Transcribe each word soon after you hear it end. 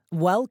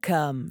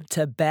Welcome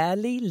to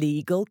Barely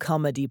Legal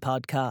Comedy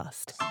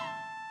Podcast.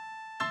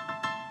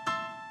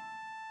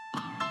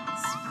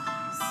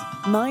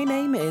 My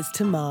name is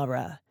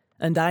Tamara,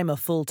 and I'm a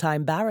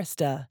full-time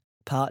barrister,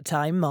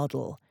 part-time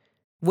model.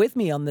 With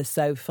me on the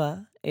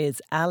sofa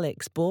is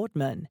Alex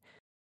Boardman,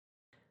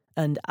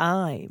 and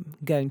I'm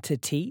going to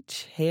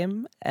teach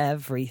him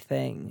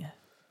everything.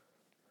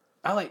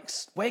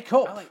 Alex, wake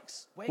up!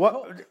 Alex, wake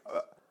What?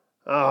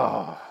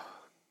 up!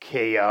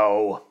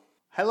 Keo.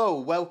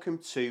 Hello, welcome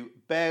to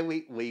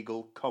Barely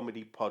Legal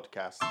Comedy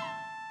Podcast.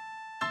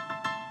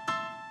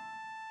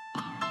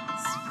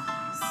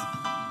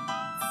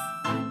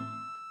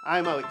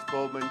 I'm Alex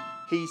Boardman,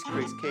 he's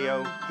Chris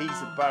Keo, he's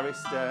a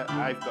barrister,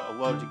 I've got a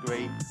law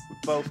degree, we're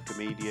both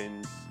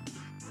comedians.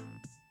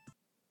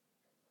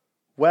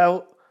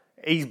 Well,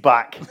 he's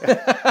back. As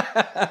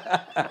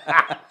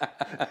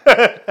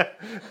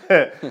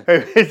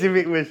if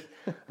it was...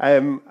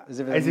 As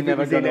if it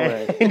never gone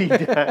away. Any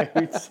doubt.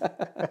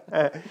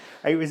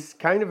 It was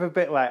kind of a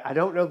bit like, I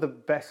don't know the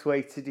best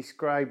way to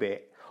describe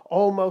it.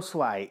 Almost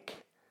like,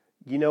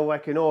 you know,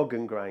 like an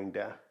organ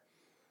grinder.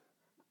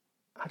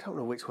 I don't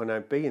know which one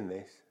I'd be in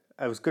this.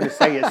 I was going to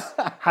say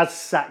has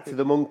sacked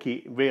the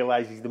monkey,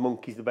 realises the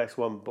monkey's the best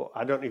one, but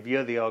I don't know if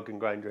you're the organ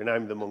grinder and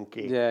I'm the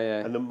monkey. Yeah.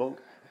 And the monk.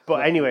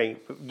 But anyway,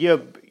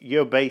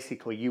 you're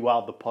basically, you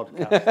are the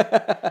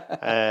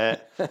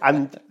podcast.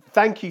 And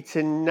thank you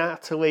to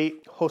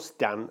Natalie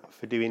Husdan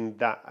for doing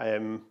that.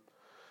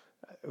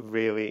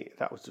 Really,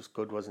 that was just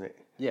good, wasn't it?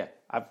 Yeah.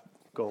 I've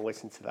go and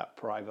listen to that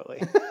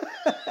privately.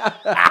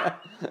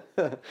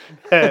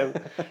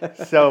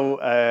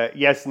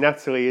 Yes,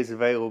 Natalie is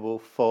available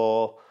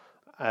for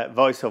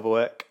voiceover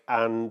work,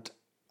 and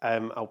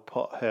I'll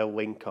put her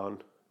link on.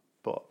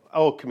 But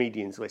all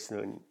comedians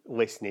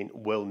listening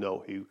will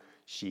know who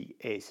she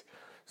is.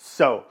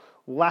 So,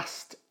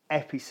 last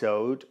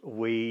episode,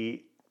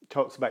 we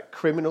talked about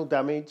criminal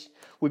damage.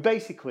 We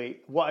basically,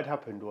 what had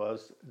happened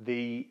was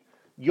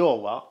your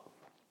lot,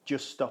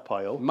 Just Stop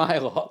Oil. My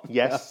lot?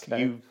 Yes, okay.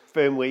 You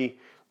firmly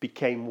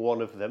became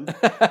one of them.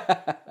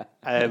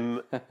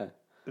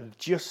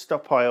 Just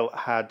Stop Oil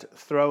had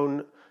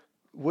thrown...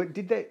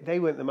 They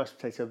weren't the mashed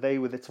potato, they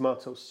were the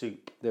tomato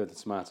soup. They were the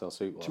tomato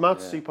soup one. Tomato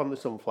soup on the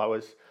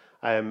sunflowers.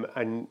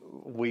 And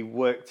you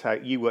worked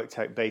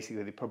out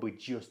basically they probably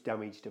just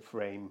damaged a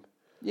frame.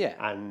 Yeah.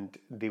 And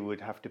they would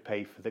have to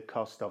pay for the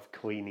cost of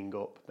cleaning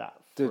up that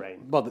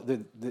frame.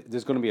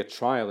 There's going to be a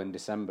trial in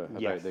December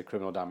about the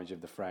criminal damage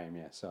of the frame,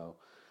 yeah. So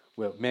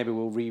maybe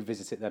we'll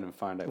revisit it then and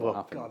find out what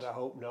happened. God, I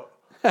hope not.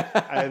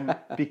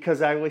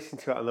 Because I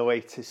listened to it on the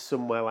way to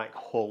somewhere like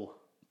Hull.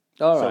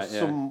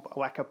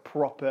 Like a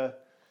proper...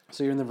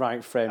 So you're in the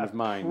right frame of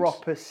mind. A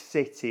proper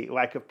city,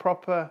 like a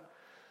proper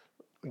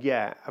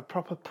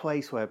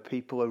place where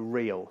people are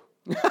real.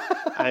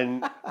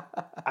 And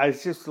I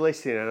was just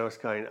listening and I was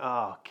going,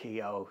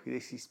 Keo,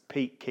 this is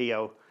peak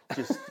Keo,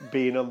 just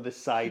being on the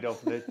side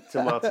of the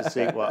tomato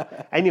soup.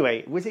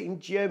 Anyway, was it in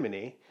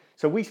Germany?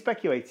 So we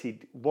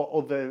speculated what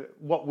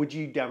would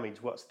you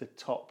damage? What's the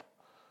top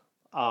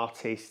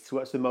artists?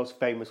 What's the most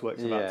famous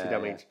works of art to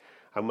damage?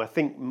 Yeah. And I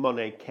think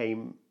Monet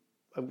came...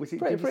 Was it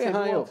pretty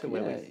high up?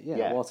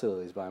 Yeah, Water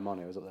Lilies by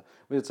Monet was up there.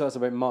 We talked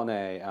about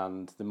Monet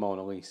and the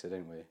Mona Lisa,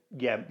 didn't we?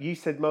 Yeah, you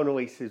said Mona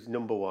Lisa's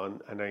number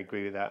one, and I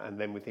agree with that. And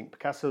then we think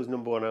Picasso's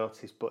number one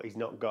artist, but he's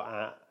not got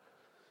art.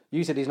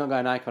 You said he's not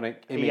got an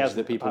iconic image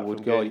that people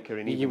would go.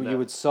 You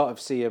would sort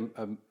of see a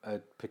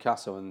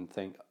Picasso and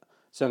think,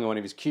 certainly one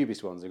of his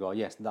Cubist ones, and go,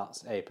 yes,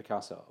 that's a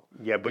Picasso.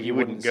 Yeah, but you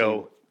wouldn't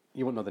go...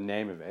 You wouldn't know the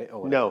name of it.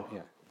 Or no.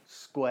 Yeah.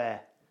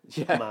 Square.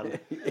 Yeah. Man.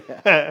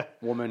 Yeah.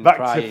 Woman Back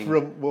crying. To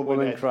front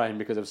woman crying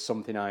because of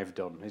something I've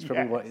done. It's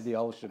probably what they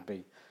all should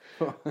be.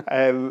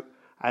 And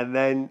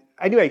then,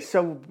 anyway,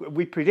 so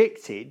we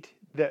predicted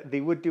that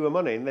they would do a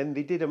Monet, and then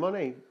they did a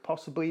Monet,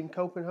 possibly in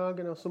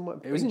Copenhagen or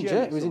somewhere. It was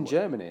in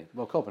Germany.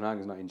 Well,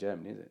 Copenhagen's not in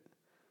Germany, is it?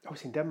 Oh,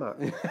 it's in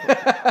Denmark.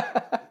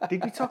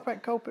 Did we talk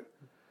about Copenhagen?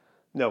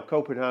 No,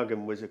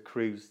 Copenhagen was a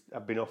cruise.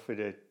 I've been offered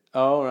a...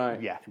 Oh,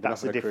 right. Yeah,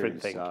 that's a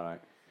different thing. All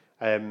right.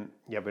 I've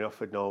been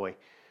offered Norway.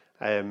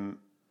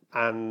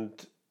 And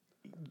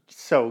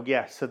so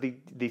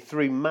they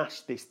threw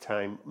mash this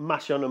time,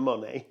 mash on a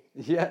Monet.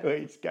 Yeah.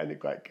 It's kind of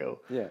quite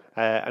cool. Yeah.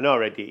 And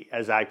already,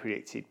 as I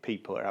predicted,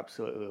 people are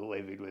absolutely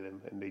livid with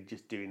them and they're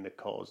just doing the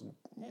cause.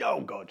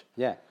 No good.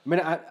 Yeah. I mean,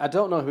 I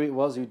don't know who it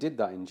was who did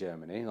that in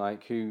Germany.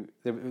 Like,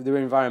 they were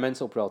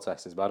environmental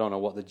protesters, but I don't know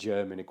what the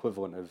German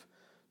equivalent of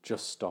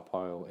Just Stop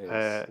Oil is.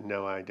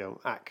 No, I don't.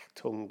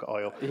 Tung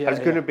oil. Yeah, I was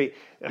going to be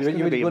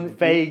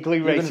vaguely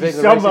racist. Vaguely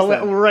So my racist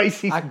little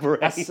racist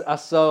brain. I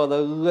saw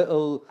the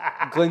little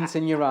glint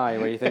in your eye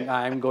where you think,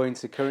 I'm going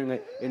to currently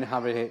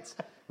inhabit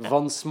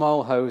von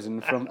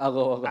Smallhausen from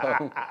Hello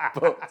Hello.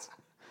 But...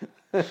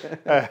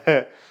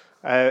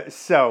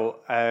 So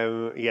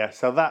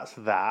that's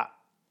that.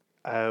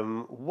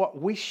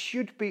 What we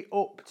should be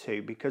up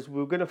to, because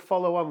we're going to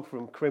follow on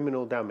from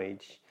criminal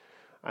damage.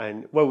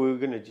 And, we were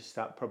going to just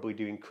start probably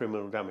doing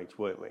criminal damage,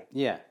 weren't we?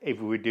 Yeah. If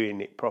we were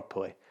doing it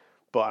properly.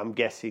 But I'm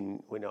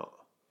guessing we're not.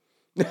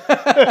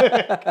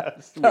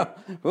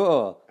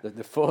 Oh,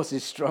 the force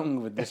is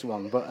strong with this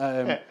one.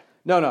 But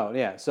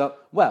yeah. So,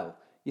 well,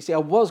 you see, I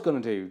was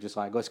going to do just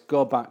like, let's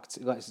go back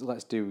to,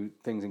 let's do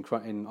things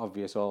in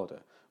obvious order.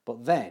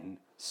 But then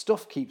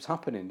stuff keeps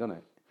happening, doesn't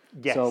it?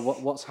 Yes. So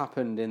what's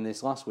happened in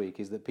this last week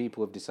is that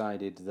people have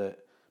decided that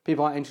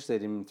people aren't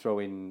interested in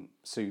throwing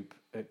soup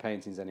at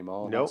paintings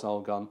anymore. Nope. That's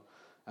all gone.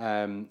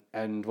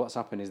 And what's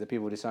happened is that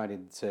people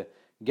decided to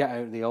get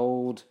out the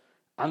old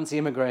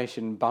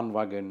anti-immigration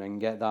bandwagon and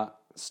get that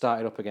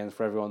started up again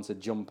for everyone to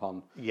jump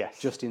on. Yes.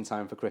 Just in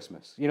time for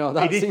Christmas. You know,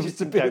 that seems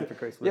to be time for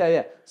Christmas.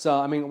 Yeah. So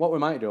I mean, what we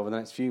might do over the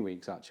next few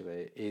weeks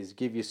actually is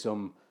give you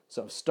some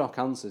sort of stock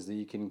answers that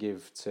you can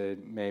give to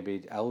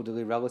maybe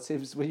elderly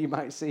relatives where you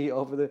might see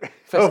over the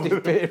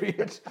festive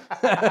period.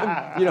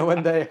 You know,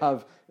 when they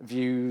have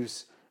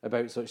views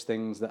about such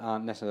things that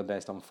aren't necessarily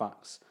based on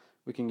facts.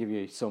 We can give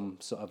you some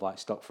sort of like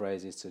stock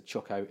phrases to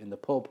chuck out in the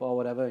pub or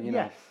whatever, you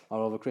know, or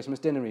over Christmas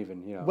dinner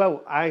even, you know.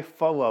 Well, I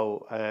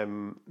follow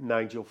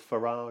Nigel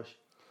Farage.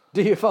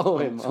 Do you follow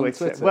him on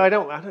Twitter? Well, I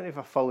don't know if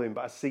I follow him,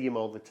 but I see him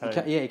all the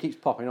time. He keeps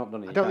popping up,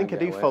 doesn't he? I don't think I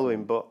do follow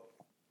him, but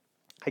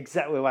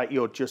exactly like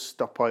your Just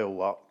Stop Oil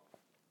lot,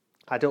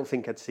 I don't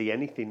think I'd see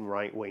anything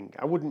right-wing.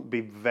 I wouldn't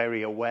be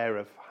very aware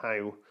of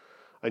how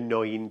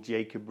annoying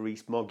Jacob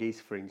Rees-Mogg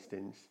is, for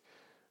instance,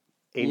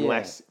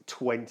 unless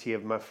 20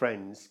 of my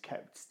friends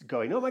kept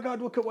going, oh my God,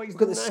 look at what he's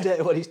done. Look at the state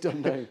of what he's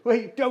done now.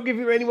 Wait, don't give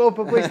him any more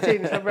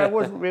publicity. I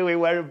wasn't really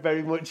aware of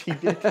very much he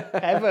did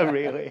ever,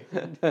 really.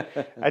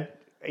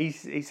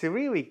 He's a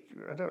really,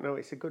 I don't know,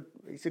 it's a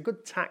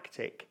good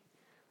tactic.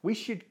 We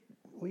should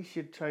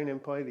try and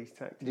employ these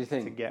tactics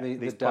to get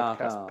these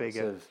podcasts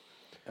bigger.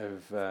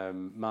 Of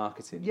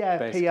marketing. Yeah,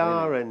 basically,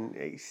 PR and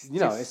it's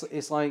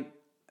it's like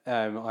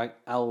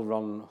L.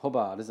 Ron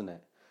Hubbard, isn't it?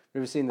 Have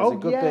you ever seen there's a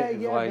good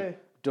bit of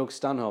Doug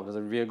Stanhope does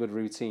a real good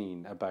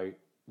routine about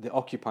the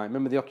Occupy.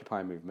 Remember the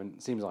Occupy movement?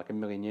 It seems like a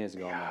million years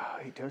ago. Yeah,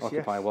 he does.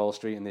 Occupy Wall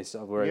Street, and they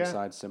sort of were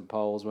outside St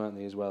Paul's, weren't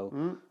they as well?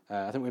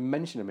 I think we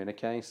mentioned them in a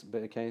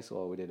bit of case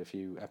law we did a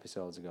few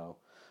episodes ago.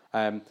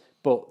 He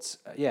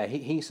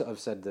sort of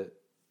said that.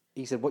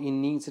 He said what you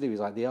need to do is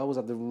like they always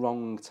have the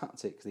wrong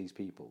tactics. These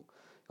people,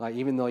 like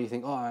even though you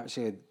think, oh,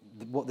 actually,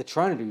 what they're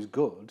trying to do is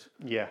good.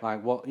 Yeah.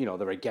 Like what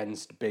they're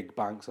against big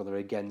banks or they're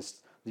against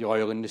the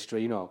oil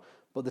industry, you know.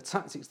 But the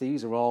tactics they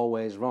use are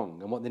always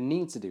wrong. And what they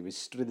need to do is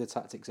study the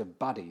tactics of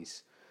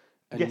baddies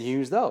and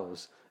use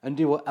those. And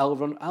do what L.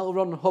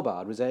 Ron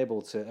Hubbard was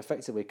able to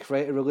effectively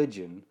create a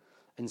religion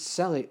and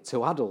sell it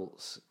to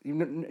adults. You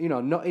know,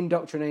 not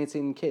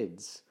indoctrinating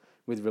kids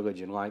with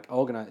religion like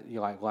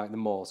the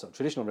more sort of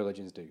traditional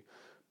religions do.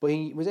 But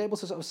he was able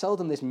to sort of sell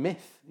them this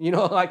myth, you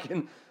know,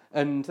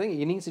 and think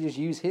you need to just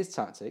use his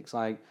tactics,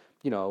 like,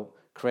 you know,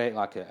 create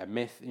like a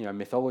myth, you know,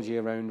 mythology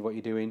around what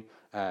you're doing,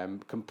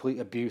 complete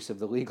abuse of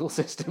the legal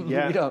system, you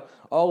know,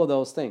 all of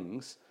those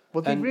things.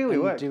 Well, they really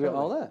work. Do it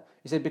all there.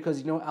 He said because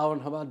you know what Aaron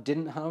Hubbard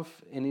didn't have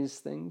in his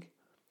thing?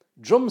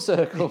 Drum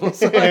circles.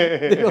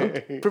 They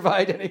don't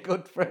provide any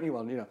good for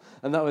anyone, you know.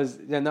 And that was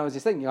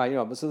his thing, you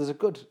know. But so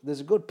there's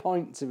a good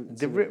point to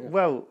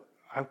well,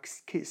 I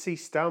see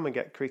Starmer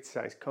get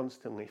criticised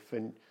constantly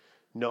for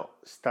not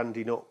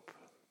standing up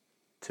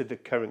to the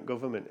current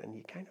government, and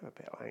you're kind of a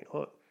bit like,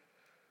 look,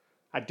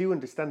 I do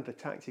understand the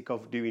tactic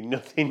of doing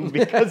nothing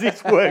because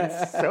it's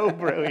worked so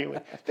brilliantly.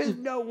 There's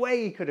no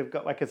way he could have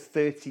got like a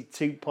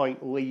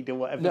 32-point lead or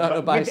whatever.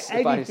 No, by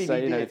saying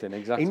anything,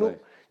 exactly.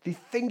 The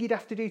thing you'd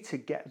have to do to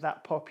get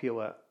that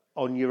popular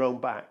on your own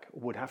back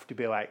would have to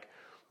be like,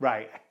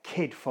 right, a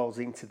kid falls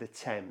into the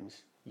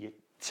Thames, you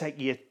take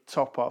your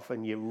top off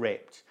and you're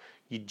ripped,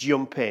 you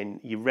jump in,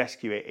 you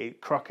rescue it,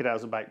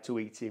 crocodile's about to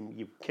eat him,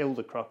 you kill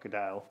the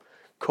crocodile,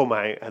 come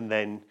out, and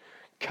then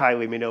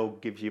Kylie Minogue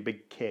gives you a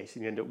big kiss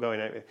and you end up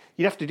going out with.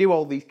 You'd have to do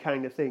all these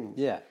kind of things.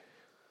 Yeah.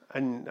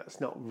 And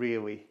that's not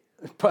really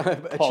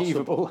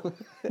achievable.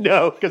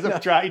 No, because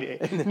I've tried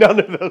it.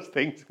 None of those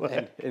things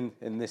work.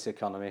 In this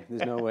economy,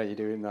 there's no way you're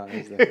doing that,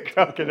 is there?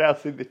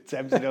 Crocodiles in the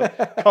Thames, you know,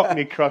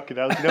 Cockney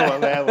crocodiles, you know what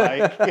they're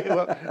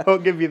like.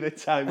 Won't give you the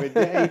time of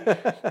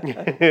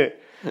day.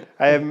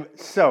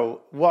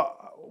 So,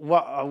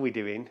 what are we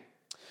doing?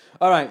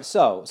 All right,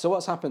 so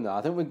what's happened there?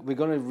 I think we're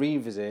going to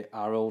revisit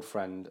our old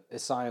friend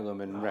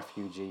Asylum and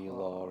refugee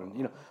law, and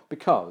you know,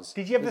 because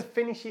did you ever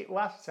finish it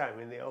last time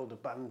in the old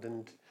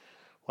abandoned,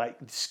 like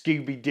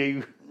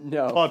Scooby-Doo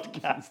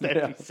podcast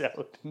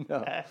episode?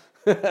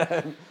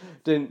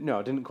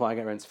 No, didn't quite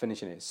get around to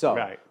finishing it. So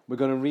we're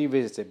going to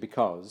revisit it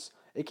because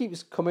it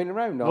keeps coming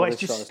around. Let's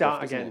just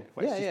start again.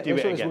 Let's do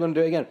it again. We're going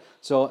to do it again.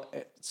 So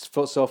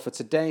for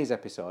today's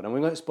episode, and we're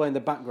going to explain the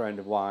background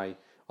of why.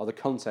 Or the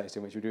context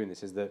in which we're doing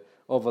this is that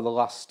over the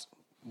last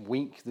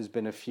week there's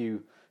been a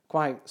few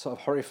quite sort of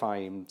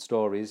horrifying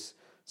stories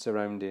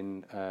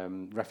surrounding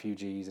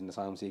refugees and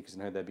asylum seekers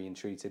and how they're being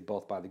treated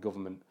both by the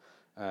government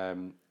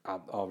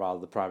or rather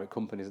the private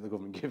companies that the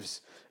government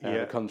gives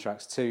the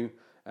contracts to,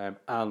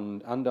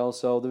 and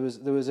also there's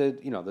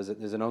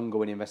an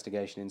ongoing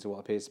investigation into what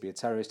appears to be a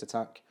terrorist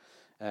attack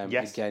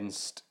Yes.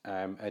 against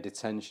a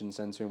detention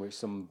centre in which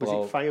some Was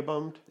bloke... it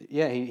firebombed?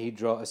 Yeah, he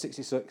drove... A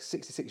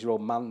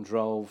 66-year-old man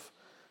drove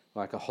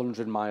like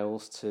 100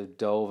 miles to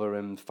Dover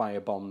and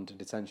firebombed a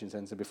detention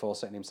centre before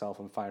setting himself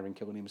on fire and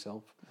killing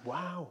himself.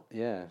 Wow.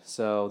 Yeah,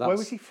 so that's... Where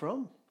was he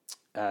from?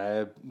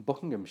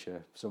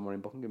 Buckinghamshire, somewhere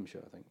in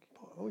Buckinghamshire, I think.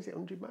 Oh, is it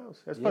 100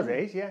 miles? I suppose it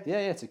is, yeah.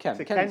 Yeah, to Kent.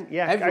 To Kent,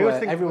 yeah.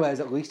 Everywhere is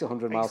at least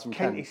 100 miles from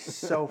Kent. Kent is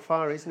so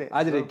far, isn't it?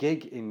 I did a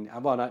gig in,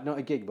 well, not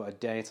a gig, but a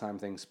daytime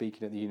thing,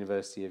 speaking at the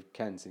University of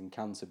Kent in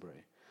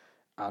Canterbury.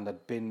 And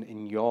I'd been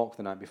in York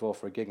the night before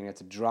for a gig, and I had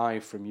to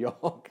drive from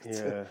York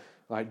to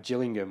like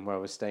Gillingham, where I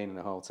was staying in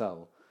a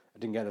hotel. I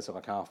didn't get there till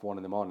like 1:30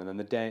 in the morning. And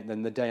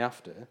then the day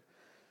after...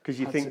 Because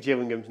you think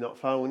Gillingham's not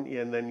far, wouldn't you?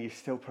 And then you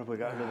still probably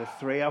got another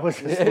 3 hours.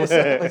 So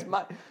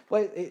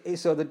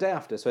the day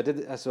after, so I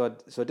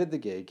did the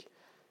gig,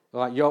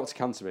 like York to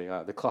Canterbury,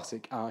 like the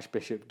classic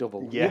Archbishop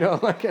double. Yeah. You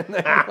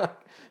know,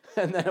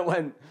 and then I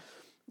went,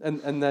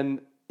 and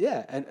then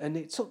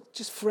it took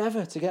just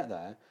forever to get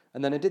there.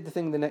 And then I did the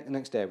thing the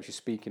next day, which is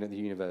speaking at the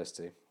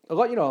university. A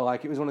lot,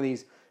 like it was one of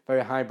these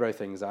very highbrow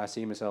things that I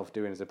see myself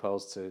doing as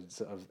opposed to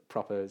sort of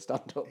proper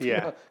stand-up. Yeah.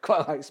 You know?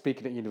 Quite like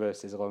speaking at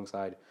universities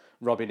alongside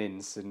Robin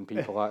Ince and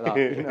people like that,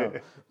 you know.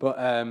 But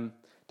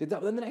did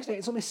that. But then the next day,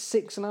 it's only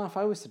 6.5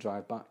 hours to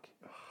drive back.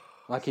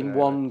 Like in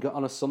one,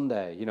 on a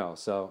Sunday, you know.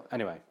 So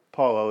anyway.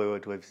 Paul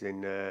Hollywood lives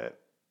in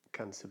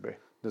Canterbury.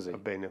 Does he?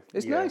 I've been.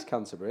 It's nice,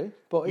 Canterbury.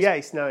 But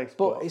it's nice.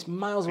 But it's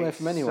miles away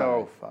from anywhere.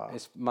 So far.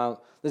 It's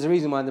There's a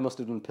reason why they must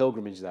have done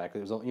pilgrimage there,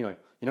 because it was, you know,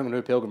 you're not going to do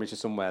a pilgrimage to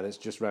somewhere that's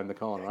just round the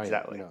corner, right?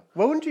 Exactly. You know?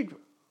 Well, 100.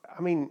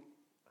 I mean,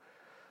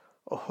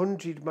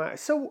 100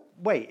 miles. So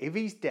wait, if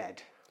he's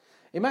dead,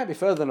 it might be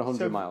further than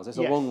 100 miles. It's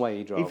a long way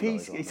he drove.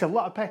 It's a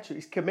lot of petrol.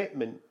 It's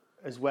commitment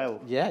as well.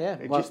 Yeah.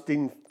 Just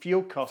in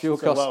fuel costs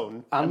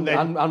alone,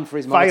 and for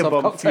his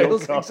Molotov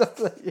cocktails. Fuel costs.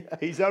 Exactly. Yeah.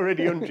 He's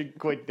already 100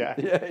 quid dead.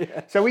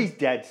 Yeah. So he's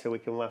dead, so we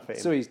can laugh at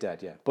him. So he's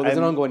dead, yeah. But there's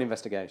an ongoing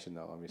investigation,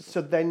 though, obviously.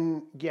 So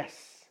then,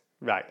 yes,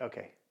 right,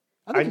 okay.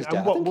 I think he's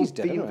dead. What will he's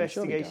dead, the anyway.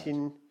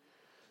 investigation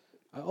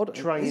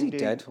try and do? Is he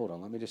dead? Hold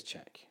on, let me just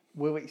check.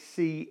 Will it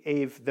see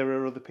if there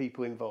are other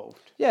people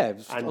involved? Yeah,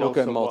 and look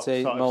at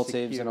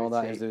motives and all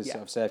that. If there's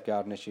sort of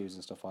safeguarding issues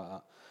and stuff like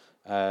that.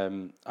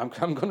 I'm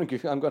going to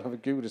have a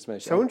Google just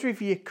make sure. So I wonder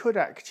if you could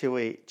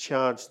actually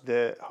charge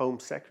the Home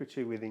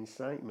Secretary with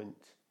incitement.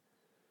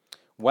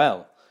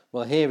 Well,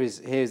 here's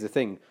the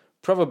thing.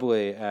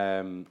 Probably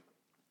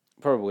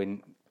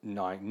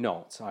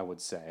not. I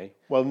would say.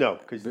 Well, no,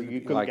 because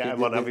you couldn't get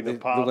them on having a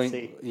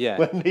party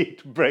when they're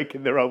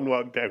breaking their own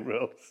lockdown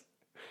rules.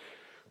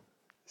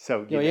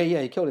 So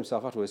he killed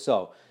himself afterwards.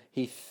 So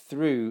he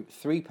threw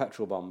 3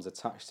 petrol bombs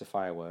attached to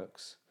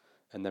fireworks,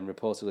 and then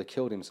reportedly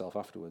killed himself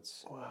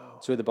afterwards. Wow.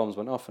 2 of the bombs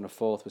went off, and a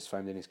 4th was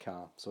found in his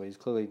car. So he's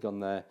clearly gone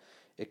there,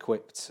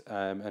 equipped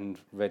and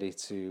ready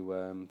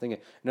to think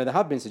it. Now there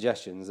have been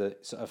suggestions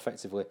that sort of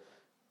effectively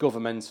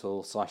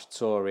governmental /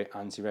 Tory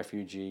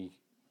anti-refugee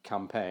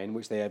campaign,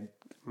 which they are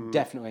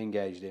definitely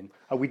engaged in.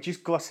 Are we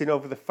just glossing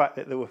over the fact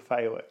that there were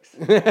fireworks?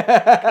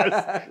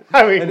 I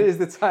mean, it is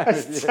the time.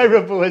 As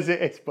terrible as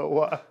it is, but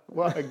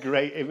what a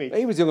great image.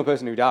 He was the only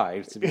person who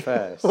died, to be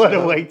fair. What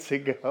a way to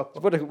go.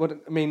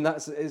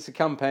 It's a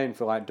campaign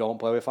for like, don't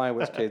play with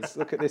fireworks, kids.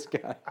 Look at this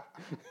guy.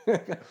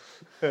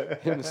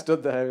 Him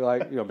stood there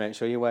like, make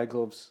sure you wear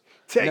gloves.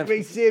 Take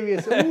me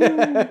serious.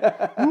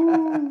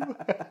 Ooh.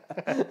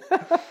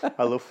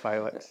 I love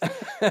fireworks.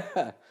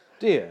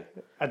 Do you?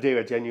 I do,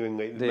 I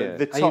genuinely.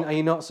 Are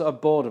you not sort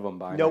of bored of them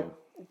by now?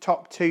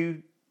 Top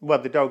 2. Well,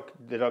 the dog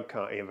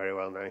can't hear very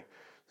well now,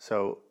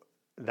 so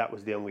that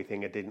was the only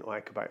thing I didn't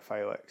like about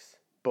fireworks.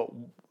 But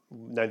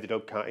now the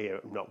dog can't hear,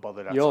 I'm not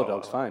bothered at all. Your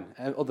dog's fine.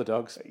 Other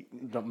dogs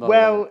don't bother.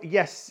 Well,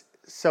 yes.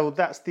 So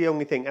that's the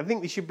only thing. I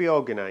think they should be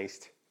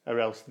organised, or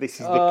else this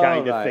is the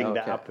kind of thing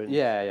that happens.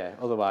 Yeah.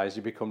 Otherwise,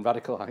 you become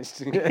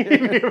radicalised. You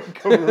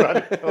become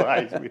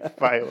radicalised with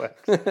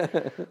fireworks.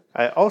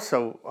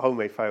 Also,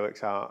 homemade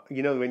fireworks are,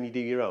 when you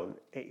do your own,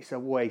 it's a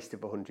waste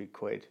of 100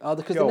 quid. Oh,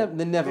 because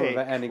they're never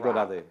any good,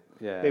 are they?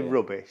 Yeah, they're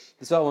rubbish.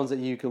 The sort of ones that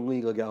you can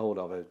legally get hold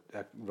of are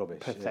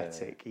rubbish.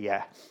 Pathetic,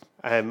 yeah.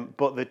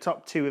 But the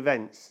top 2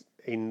 events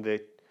in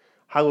the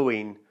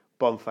Halloween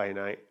bonfire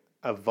night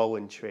are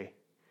voluntary.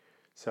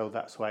 So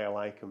that's why I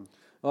like them.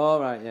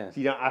 All right, yeah.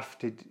 You don't have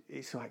to.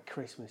 It's like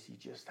Christmas. You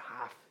just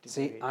have to.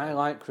 See, I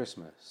like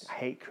Christmas. I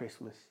hate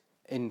Christmas.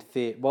 In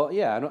theatre, well,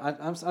 yeah,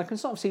 I can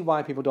sort of see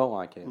why people don't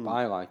like it, but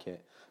I like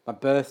it. My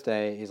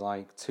birthday is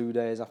like 2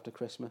 days after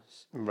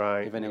Christmas.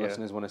 Right. If any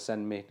listeners want to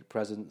send me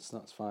presents,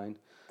 that's fine.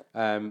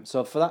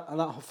 So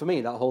for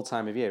me, that whole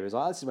time of year is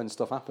like, this is when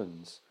stuff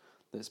happens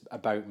that's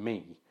about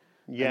me.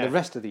 Yeah. And the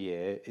rest of the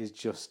year is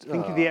just.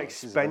 Think of the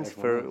expense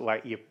for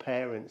like your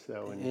parents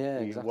though, and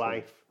your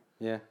wife.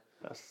 Yeah.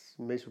 That's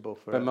miserable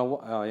for her.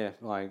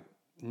 Like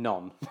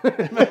none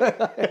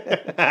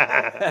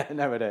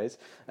nowadays.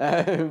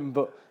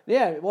 But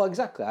yeah, well,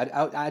 exactly.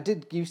 I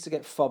did used to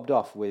get fobbed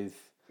off with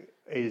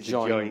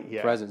joint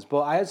presents,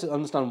 but I had to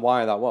understand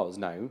why that was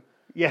now.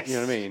 Yes. You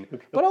know what I mean?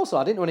 But also,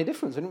 I didn't know any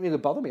difference. It didn't really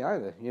bother me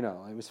either.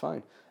 It was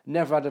fine.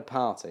 Never had a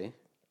party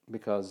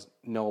because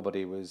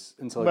nobody was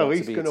until Well, I got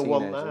he's to be a going to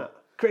teenager. want that.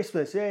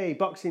 Christmas, hey,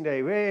 Boxing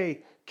Day,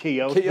 hey,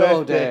 Keogh's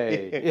Keogh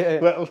birthday. Day, yeah.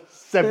 Little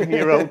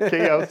 7-year-old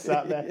Keogh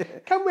sat there.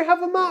 Can we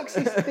have a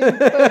Marxist themed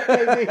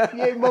birthday this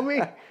year, Mummy?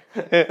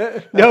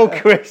 No,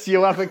 Chris,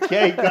 you'll have a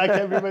cake like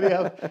everybody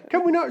else.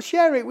 Can we not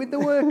share it with the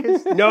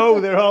workers? No,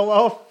 they're all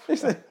off.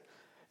 Is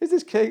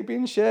this cake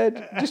being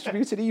shared,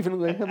 distributed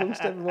evenly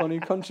amongst everyone who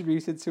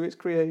contributed to its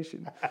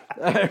creation?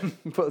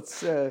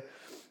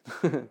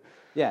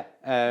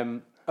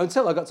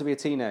 Until I got to be a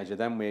teenager,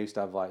 then we used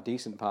to have like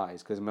decent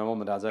parties because my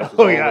mum and dad's house was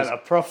always the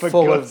proper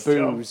full good of stuff.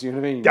 booze. You know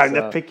what I mean? Down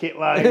the picket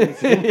lines,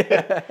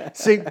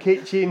 soup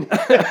kitchen,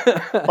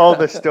 all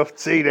the stuff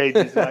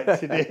teenagers like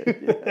to do.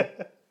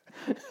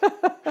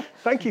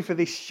 Thank you for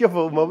this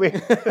shovel, Mummy.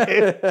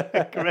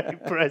 A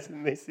great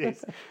present this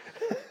is.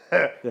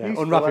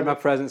 Unwrapping my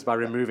presents by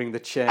removing the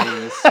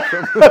chains.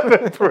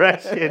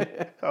 Oppression.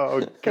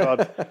 Oh,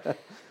 God.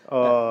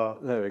 Oh,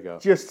 there we go.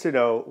 Just to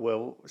know,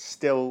 Will,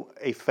 still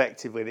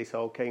effectively, this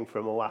all came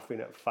from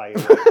laughing at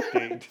fireworks,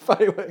 dude.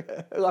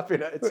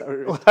 Laughing at a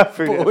terrorist.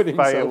 Laughing Blowing at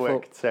himself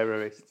firework up.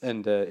 terrorists.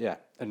 And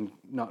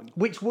not.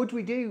 Which would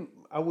we do?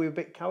 Are we a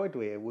bit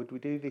cowardly here? Would we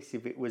do this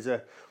if it was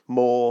a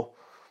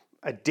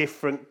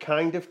different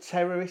kind of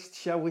terrorist,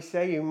 shall we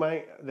say?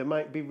 There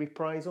might be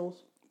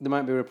reprisals. There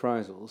might be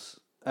reprisals.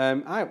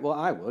 I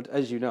would,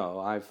 as you know,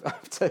 I've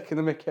taken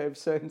the mickey of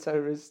certain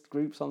terrorist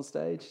groups on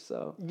stage.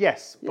 So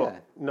yes,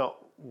 but not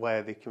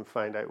where they can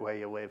find out where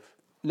you live.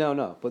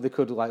 No, but they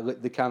could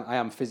they can. I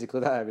am physically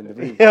there in the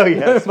room. Oh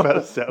yeah, I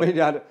suppose so. I mean,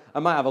 I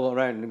might have a look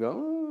around and go,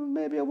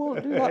 maybe I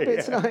won't do that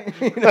bit tonight.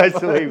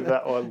 Let's leave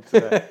that one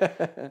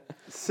today.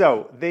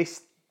 So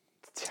this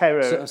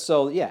terror.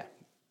 So yeah,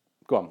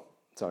 go on.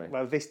 Sorry.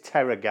 Well, this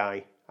terror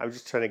guy. I was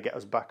just trying to get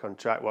us back on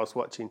track whilst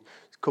watching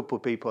a couple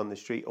of people on the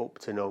street up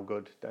to no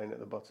good down at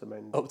the bottom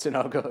end. Up to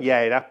no good?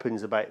 Yeah, it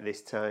happens about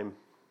this time.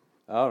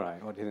 All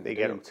right. What do you think they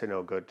get up to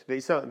no good?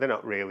 They're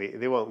not really.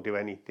 They won't do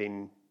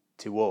anything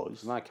to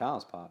us. My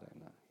car's parked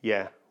in there.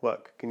 Yeah.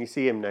 Look, can you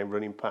see him now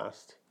running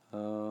past?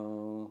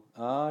 Oh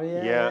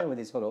yeah. With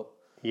his hood up.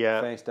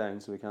 Yeah. Face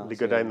down so we can't They see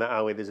go down him. that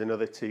alley. There's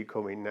another two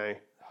coming now.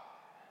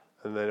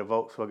 And then a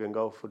Volkswagen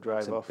Golf will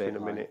drive off in a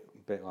minute. A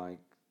bit like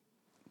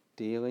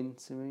dealing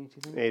to me, do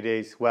you think? It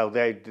is. Well,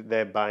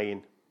 they're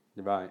buying.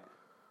 You're right.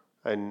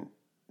 And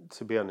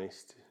to be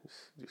honest,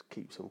 just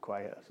keep them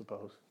quiet, I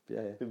suppose.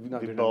 Yeah. They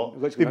bought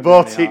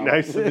it now,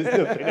 so there's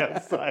nothing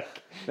else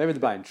like. Maybe they're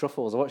buying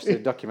truffles. I watched a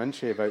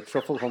documentary about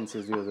truffle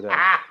hunters the other day.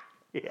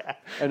 Yeah.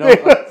 And they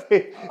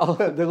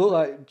look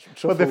like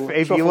truffle. Well,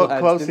 if you look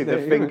closely, the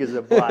fingers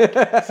are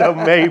black. So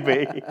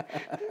maybe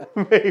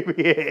it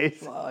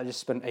is. Well, I just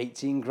spent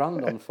 18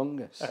 grand on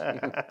fungus.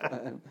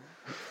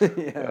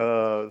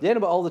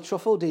 But all the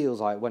truffle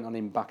deals went on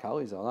in back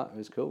alleys. All that it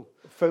was cool.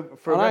 For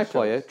an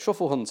iPlayer,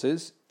 truffle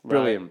hunters,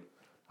 brilliant. Right.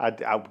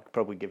 I would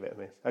probably give it a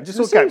miss. I'd just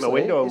look out my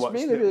window and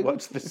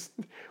watch this,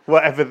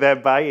 whatever they're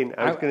buying.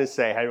 I was going to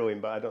say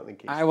heroin, but I don't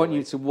think it's. I want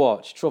you to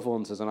watch Truffle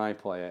Hunters on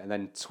iPlayer and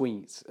then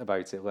tweet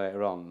about it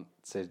later on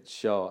to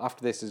show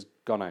after this has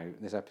gone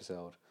out, this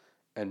episode,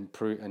 and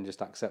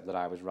just accept that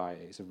I was right.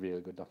 It's a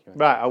really good documentary.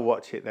 Right, I'll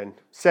watch it then.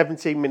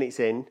 17 minutes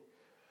in.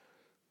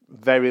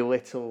 Very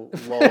little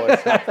law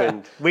has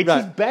happened, which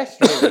is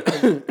best, really.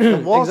 The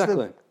laws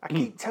exactly. I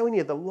keep telling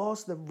you, the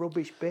law's the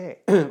rubbish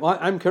bit. Well,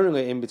 I'm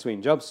currently in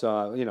between jobs, so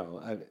I'm on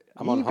holiday.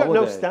 You've got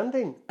no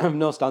standing. I have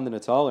no standing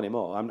at all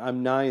anymore.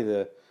 I'm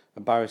neither a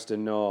barrister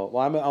nor.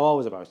 Well, I'm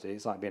always a barrister.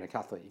 It's like being a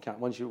Catholic. You can't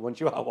once you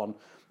are one,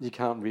 you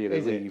can't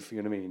really leave.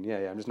 You know what I mean?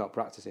 Yeah. I'm just not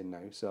practicing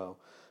now. So,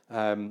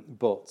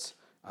 but.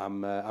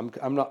 I'm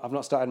not. I've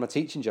not started my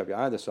teaching job yet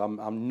either, so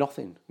I'm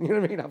nothing. You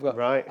know what I mean?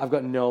 I've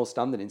got no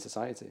standing in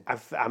society.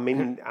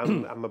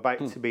 I'm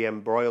about to be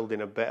embroiled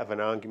in a bit of an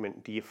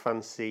argument. Do you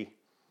fancy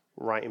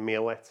writing me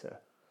a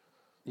letter?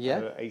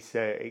 Yeah. It's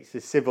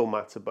a civil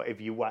matter, but if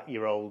you whack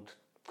your old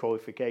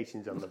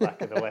qualifications on the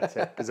back of the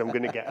letter, because I'm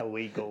going to get a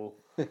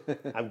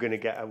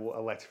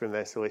letter from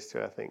their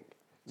solicitor, I think.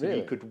 So really?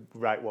 You could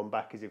write one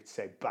back as if to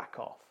say, back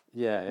off.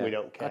 Yeah. We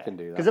don't care. I can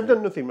do that. Because I've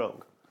done nothing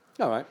wrong.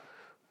 All right.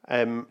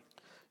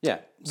 Yeah.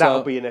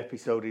 That'll be an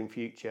episode in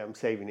future. I'm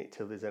saving it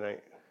till there's an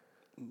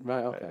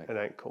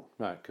outcome.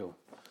 Right, cool.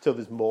 Till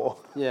there's more.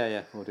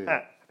 Yeah, we'll do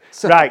that.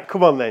 Right,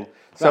 come on then.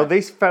 So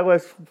this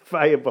fella's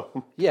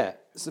firebomb. Yeah,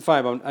 it's a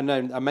firebomb. And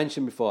I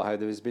mentioned before how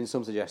there has been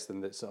some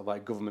suggestion that sort of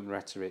like government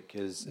rhetoric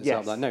is sort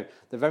of like, no,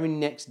 the very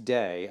next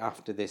day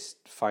after this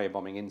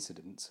firebombing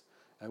incident,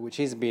 which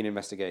is being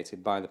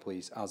investigated by the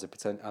police as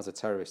a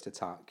terrorist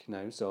attack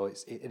now, so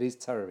it is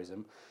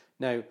terrorism.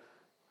 Now,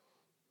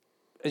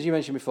 as you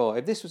mentioned before,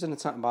 if this was an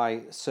attack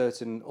by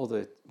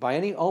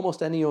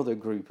almost any other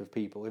group of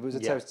people, if it was a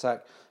terrorist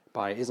attack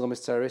by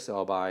Islamist terrorists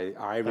or by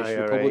Irish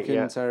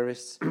Republican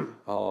terrorists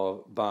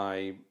or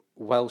by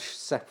Welsh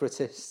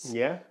separatists,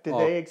 did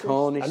they exist?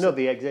 Cornish, I know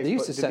they exist. They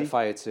used to set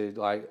fire to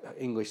like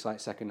English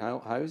second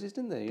houses,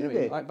 didn't they? You know what I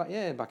mean? Like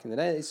back in the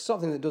day, it's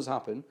something that does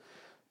happen.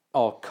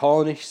 Or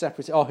Cornish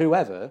separatists or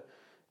whoever,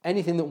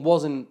 anything that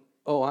wasn't.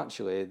 Oh,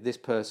 actually, this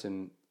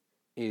person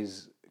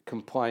is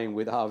complying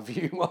with our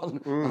view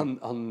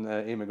on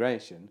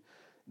immigration,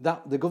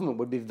 that the government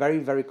would be very,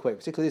 very quick,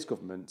 particularly this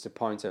government, to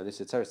point out this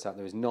is a terrorist attack,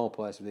 there is no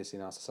place for this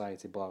in our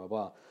society, blah, blah,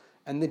 blah.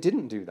 And they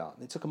didn't do that.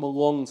 It took them a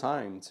long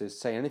time to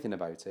say anything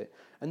about it.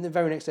 And the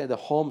very next day, the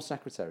Home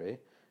Secretary,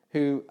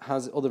 who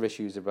has other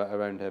issues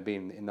around her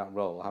being in that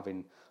role,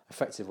 having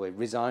effectively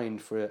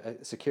resigned for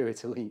a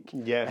security leak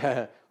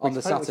on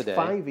the Saturday.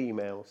 5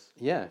 emails.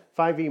 Yeah.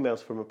 5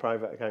 emails from a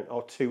private account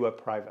or to a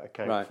private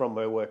account from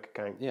her work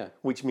account. Yeah.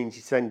 Which means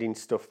you're sending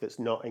stuff that's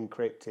not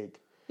encrypted.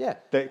 Yeah.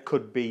 That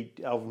could be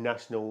of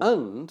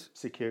national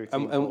security.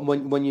 And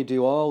when you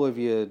do all of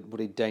your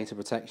data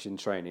protection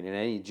training in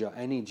any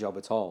job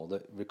at all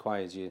that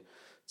requires you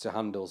to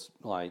handle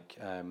like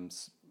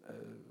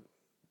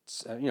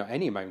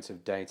any amount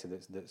of data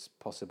that's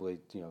possibly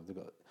they've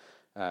got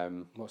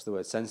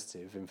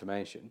sensitive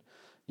information,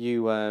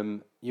 you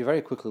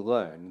very quickly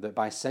learn that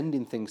by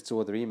sending things to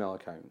other email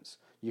accounts,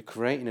 you're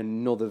creating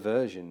another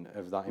version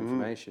of that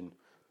information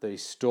that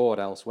is stored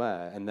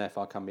elsewhere and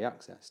therefore can be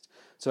accessed.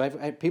 So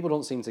people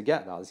don't seem to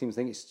get that. They seem to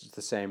think it's just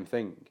the same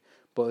thing.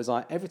 But it's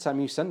like every time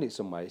you send it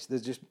somewhere,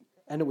 there's just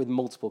end up with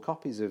multiple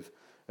copies of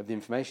the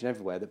information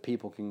everywhere that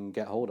people can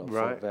get hold of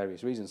for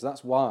various reasons. So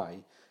that's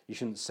why you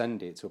shouldn't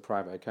send it to a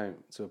private account,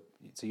 to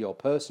your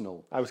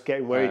personal I was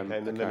getting worried then,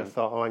 and account. then I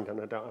thought, hang on,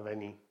 I don't have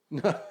any.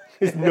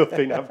 There's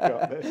nothing I've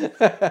got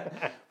there.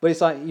 But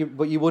it's like,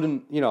 you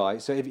wouldn't,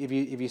 so if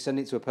you send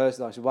it to a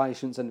person, actually, why you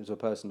shouldn't send it to a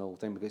personal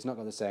thing? Because it's not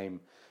got the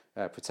same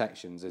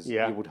protections as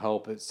you would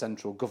hope a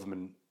central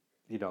government,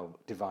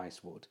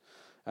 device would.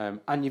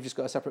 And you've just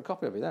got a separate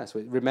copy of it there. So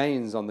it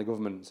remains on the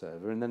government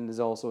server, and then there's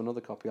also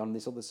another copy on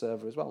this other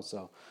server as well.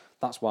 So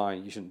that's why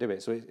you shouldn't do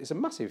it. So it's a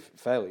massive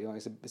failure.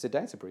 It's a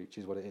data breach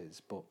is what it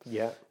is. But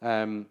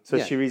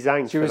she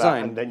resigned.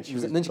 That, and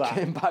then she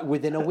came back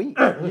within a week.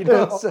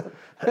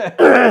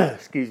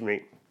 Excuse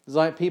me. It's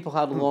like people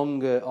had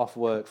longer off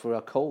work for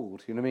a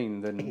cold, you know what I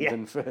mean,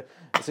 than for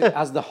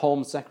as the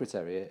Home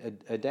Secretary,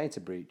 a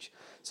data breach.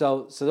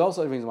 So there are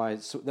also reasons why.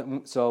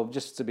 So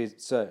just to be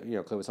clear,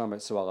 we're talking about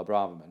Suella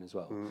Braverman as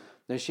well.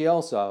 Now she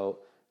also,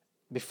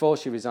 before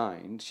she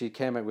resigned, she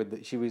came out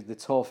with she was the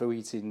tofu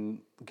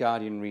eating,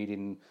 Guardian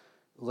reading,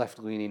 left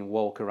leaning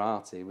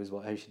wokerati was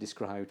how she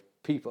described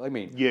people. I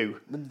mean,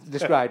 you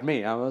described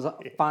me. I was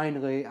like,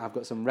 finally, I've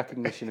got some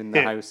recognition in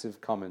the House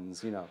of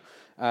Commons,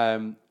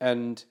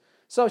 and.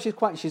 So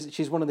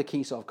she's one of the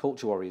key sort of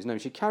culture warriors. No,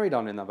 she carried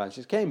on in that van.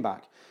 She came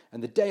back,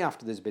 and the day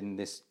after there's been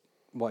this,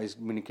 what is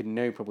we can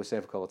now probably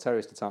safely call a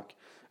terrorist attack,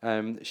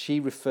 she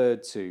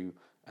referred to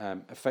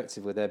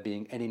effectively there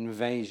being an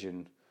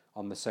invasion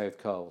on the south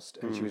coast,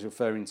 and she was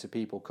referring to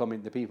people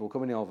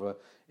coming over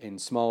in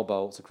small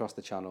boats across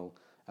the channel,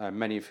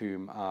 many of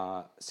whom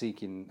are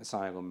seeking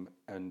asylum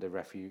and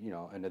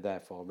and are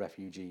therefore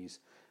refugees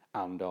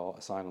and/or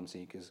asylum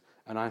seekers.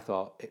 And I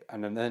thought,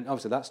 and then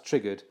obviously that's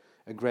triggered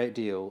a great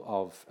deal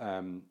of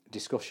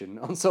discussion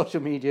on social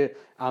media,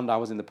 and I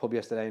was in the pub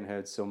yesterday and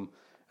heard some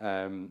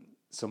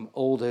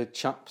older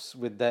chaps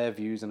with their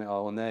views on it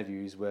all, and their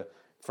views were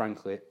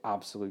frankly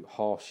absolute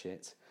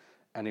horseshit.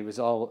 And it was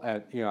all,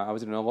 I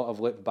was doing a lot of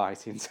lip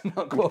biting to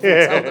not go over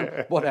and tell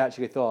them what I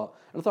actually thought.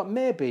 And I thought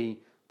maybe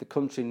the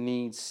country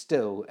needs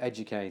still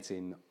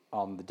educating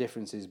on the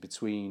differences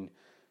between,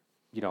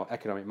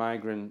 economic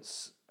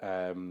migrants,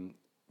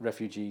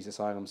 refugees,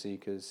 asylum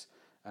seekers,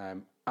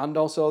 and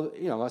also,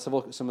 let's have a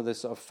look at some of the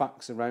sort of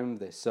facts around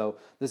this. So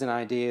there's an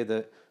idea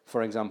that,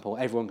 for example,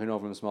 everyone can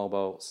over in small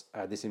boats,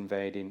 this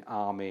invading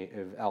army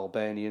of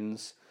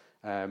Albanians.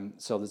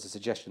 So there's a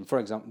suggestion, for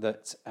example,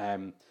 that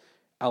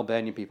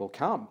Albanian people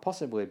can't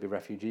possibly be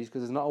refugees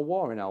because there's not a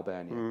war in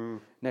Albania.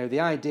 Now, the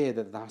idea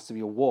that there has to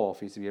be a war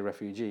for you to be a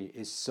refugee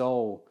is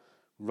so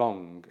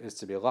wrong as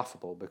to be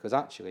laughable, because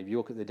actually, if you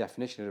look at the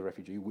definition of a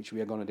refugee, which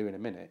we are going to do in a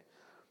minute,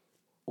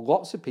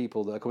 lots of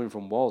people that are coming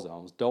from war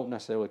zones don't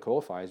necessarily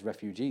qualify as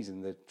refugees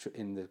in the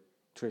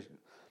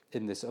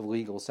sort of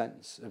legal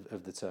sense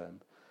of the term.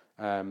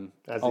 In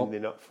they're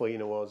not fleeing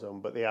a war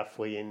zone, but they are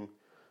fleeing.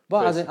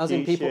 Well, as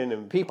in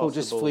people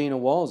just fleeing a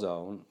war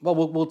zone. Well,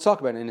 we'll talk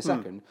about it in a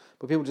second.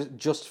 But people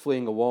just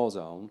fleeing a war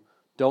zone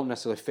don't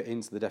necessarily fit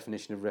into the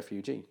definition of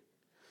refugee,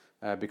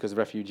 because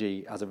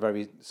refugee has a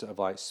very sort of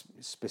like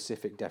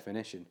specific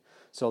definition.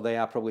 So they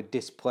are probably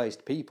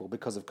displaced people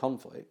because of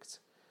conflict,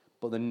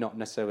 but they're not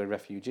necessarily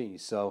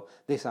refugees. So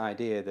this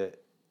idea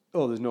that,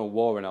 there's no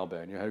war in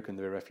Albania, how can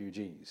there be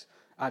refugees,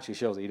 actually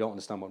shows that you don't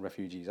understand what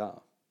refugees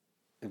are,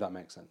 if that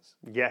makes sense.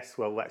 Yes,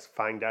 well, let's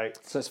find out.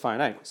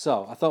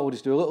 So I thought we'll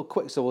just do a little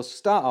quick, so we'll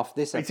start off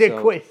this episode. It's a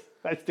quiz.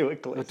 Let's do a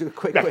quiz. We'll do a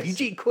quick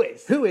refugee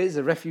quiz. Who is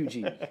a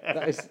refugee?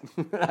 that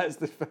is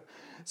the.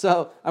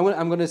 So I'm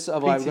going to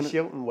sort of Peter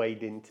Shilton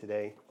weighed in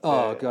today.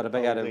 Oh God, I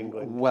bet he had a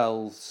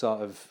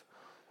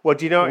Well,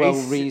 do you know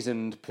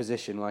well-reasoned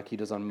position like he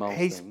does on most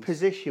things. His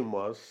position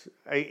was,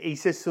 he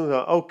says something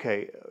like,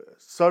 okay,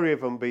 sorry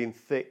if I'm being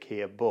thick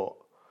here, but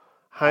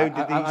how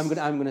do these...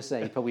 I'm going to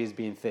say he probably is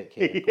being thick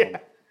here.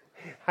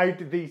 How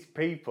do these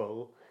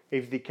people,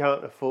 if they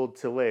can't afford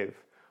to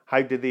live,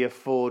 how do they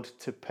afford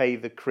to pay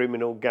the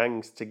criminal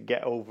gangs to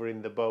get over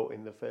in the boat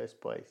in the first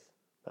place?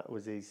 That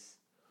was his.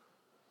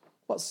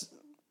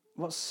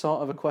 What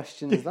sort of a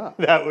question is that?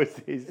 That was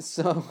his.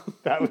 So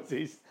That was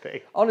his thing.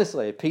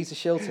 honestly, Peter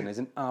Shilton is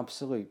an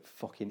absolute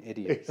fucking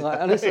idiot. Like,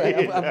 honestly,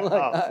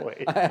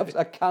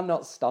 I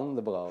cannot stand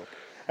the bloke.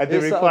 And the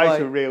It's sort of replies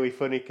like- were really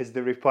funny because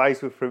the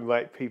replies were from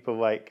like people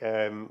like,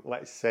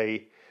 let's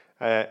say,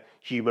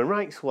 human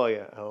rights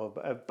lawyer or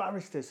a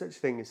barrister, such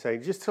thing, and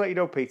saying, just to let you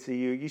know, Peter,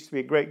 you used to be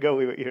a great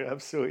goalie, but you're an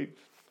absolute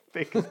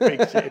thick as big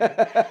shit.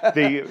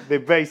 They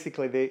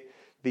basically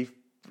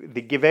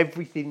they give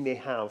everything they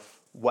have,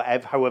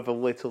 however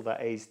little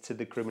that is, to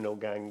the criminal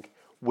gang,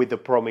 with the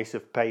promise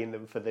of paying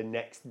them for the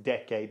next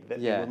decade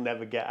that they will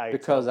never get out.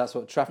 Because that's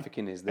what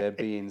trafficking is. They're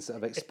being sort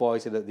of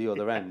exploited at the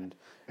other end.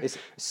 It's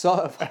sort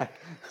of like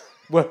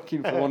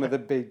working for one of the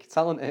big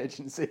talent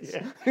agencies.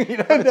 Yeah. You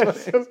know, that's what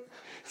it is.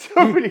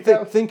 Somebody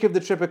else, Think of the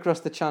trip across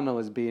the channel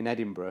as being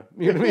Edinburgh.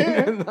 You know what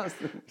I mean? That's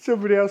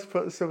somebody else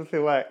put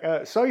something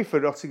like, sorry for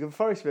Nottingham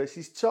Forest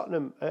versus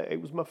Tottenham.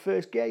 It was my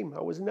first game.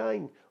 I was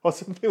 9. Or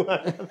something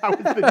like that.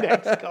 That was the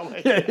next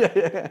comment.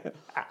 yeah.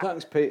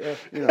 Thanks, Peter.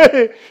 You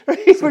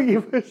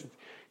know.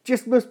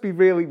 Just must be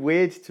really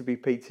weird to be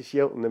Peter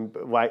Shilton and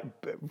like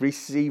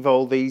receive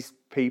all these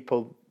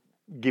people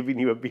giving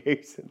you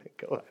abuse and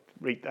then go,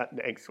 read that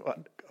next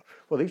one.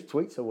 Well, these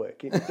tweets are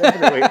working.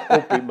 Definitely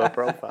upping my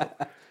profile.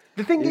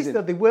 The thing is,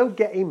 though, they will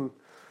get him,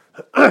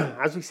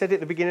 as we said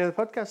at the beginning of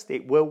the podcast,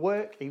 it will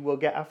work. He will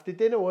get after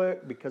dinner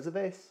work because of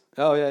this.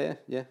 Oh,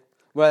 yeah.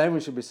 Well,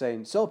 everyone should be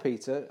saying, so,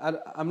 Peter,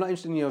 I'm not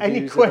interested in your Any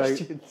views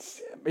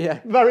questions? about... Yeah.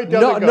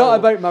 Maradona Not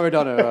about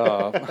Maradona.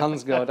 Oh,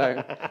 hands go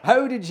down.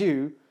 How did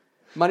you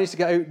manage to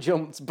get out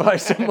jumped by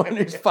someone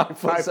who's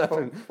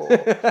 5'7"?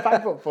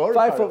 5'4". 5'4".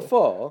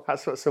 5'4"?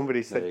 That's what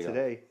somebody said There you go.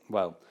 today.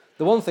 Well,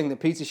 the one thing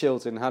that Peter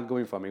Shilton had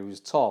going for him, he was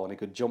tall and he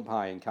could jump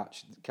high and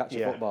catch a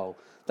Yeah. football.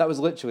 That was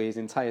literally his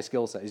entire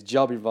skill set. His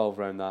job evolved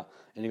around that,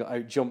 and he got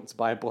out jumped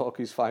by a bloke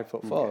who's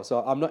 5'4". Okay.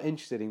 So I'm not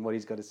interested in what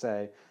he's got to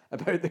say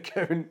about the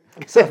current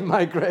sort of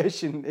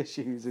migration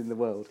issues in the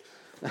world.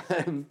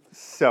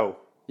 So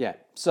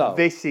So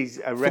this is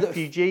a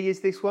refugee. Is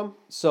this one?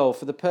 So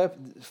for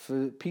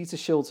Peter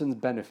Shilton's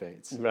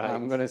benefit, Right.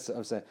 I'm going to sort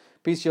of say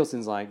Peter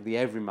Shilton's like the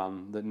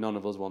everyman that none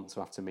of us want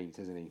to have to meet,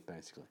 isn't he?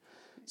 Basically.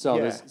 So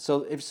Yeah.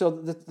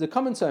 the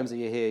common terms that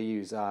you hear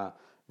used are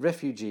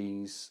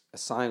refugees,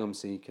 asylum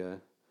seeker,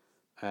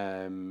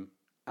 and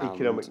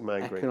Economic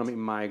migrant. economic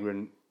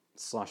migrant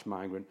 /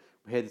 migrant.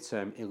 We hear the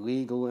term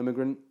illegal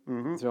immigrant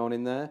thrown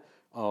in there,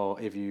 or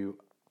if you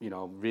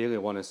really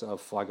want to sort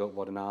of flag up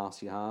what an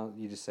arse you are,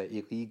 you just say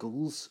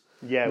illegals.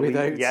 Yeah,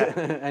 Without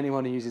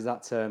anyone who uses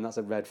that term, that's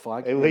a red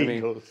flag.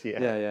 Illegals, you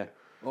know what I mean? Yeah.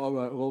 All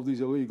right, all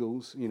these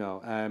illegals,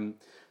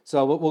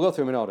 So we'll go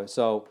through them in order.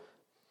 So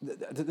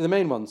the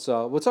main one.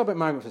 So we'll talk about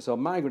migrant first. So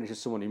migrant is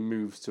just someone who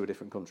moves to a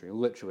different country.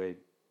 Literally,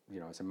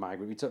 it's a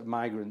migrant. We talk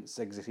migrants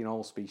exist in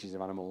all species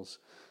of animals.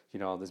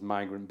 There's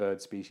migrant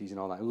bird species and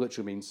all that. It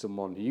literally means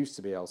someone who used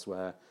to be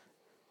elsewhere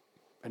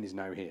and is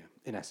now here,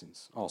 in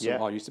essence. Or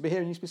used to be here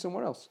and used to be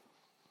somewhere else.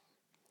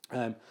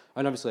 And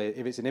obviously,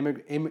 if it's an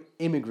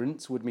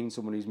immigrant, would mean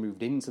someone who's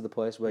moved into the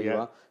place where you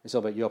are. It's all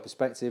about your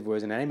perspective,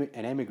 whereas an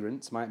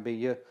emigrant might be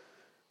your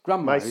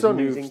grandma. My son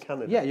who's in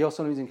Canada. Yeah, your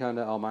son who's in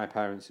Canada, or my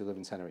parents who live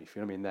in Tenerife.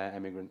 You know what I mean? They're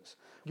emigrants.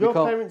 Your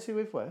parents who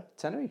live where?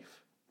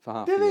 Tenerife for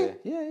half Do a they? year.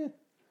 Yeah.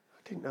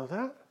 I didn't know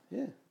that.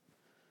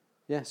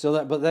 Yeah. So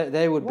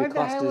they would Why be the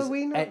classed hell as are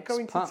we not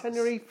going to expats.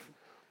 Tenerife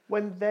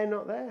when they're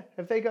not there?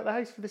 Have they got the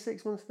house for the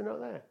 6 months they're not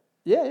there?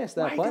 Yeah, yes,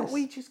 their Why place. don't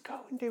we just go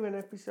and do an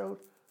episode?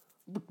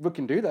 We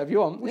can do that if you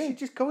want. We should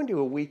just go and do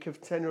a week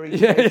of Tenerife.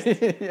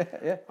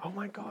 Yeah. Oh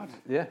my God.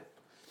 Yeah.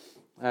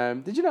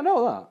 Did you not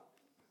know that?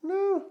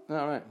 No.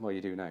 All right. Well, you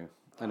do now.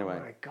 Anyway.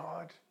 Oh my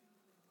God.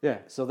 Yeah.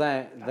 So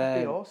they're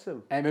That'd be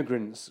awesome.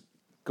 Immigrants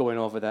going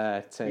over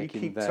there taking You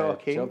keep their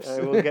talking. jobs.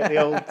 I will get the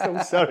old.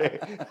 I'm sorry.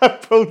 I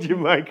pulled your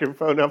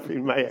microphone off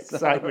in my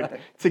excitement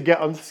to get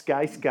on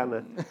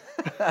Skyscanner.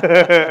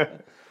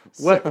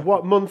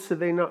 What months are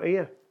they not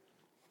here?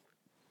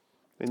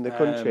 In the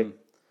country?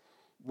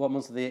 What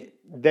months are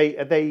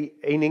Are they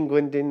in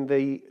England in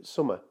the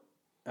summer?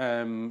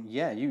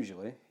 Yeah,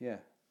 usually. Yeah.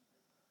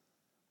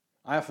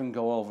 I often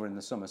go over in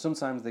the summer.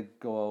 Sometimes they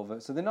go over.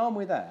 So they're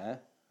normally there.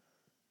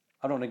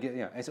 I don't want to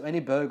get, so any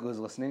burglars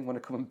listening want to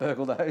come and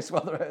burgle the house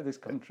while they're out of this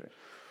country.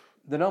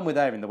 They're normally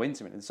there in the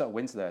winter. It's sort of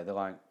winter there. They're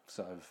like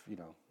sort of,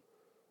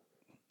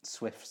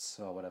 Swifts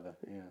or whatever.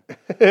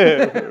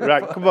 Yeah.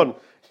 Right, come on.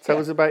 Tell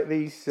us about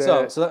these.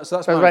 So that's tell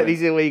us my about bit.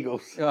 these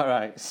illegals. All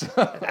right. So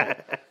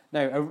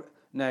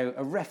now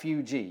a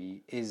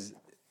refugee is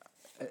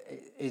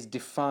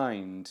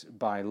defined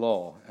by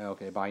law,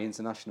 by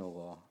international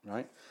law,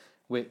 right?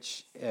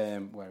 Which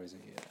where is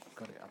it here? I've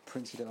got it. I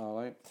printed it all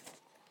out,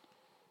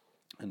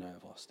 and now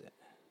I've lost it.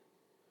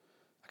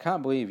 I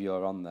can't believe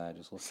you're on there.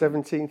 Just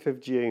looking. 17th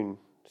of June.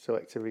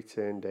 Select a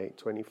return date.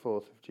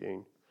 24th of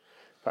June.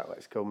 In fact,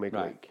 let's go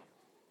midweek. Right.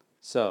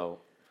 So,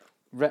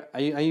 are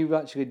you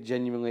actually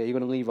genuinely? Are you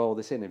going to leave all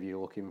this in if you're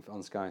looking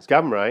on Sky?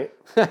 Damn right.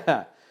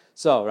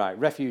 So, right,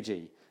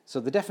 refugee. So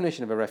the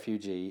definition of a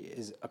refugee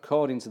is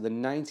according to the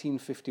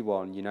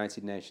 1951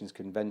 United Nations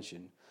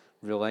Convention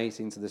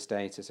relating to the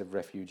status of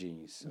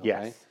refugees, okay,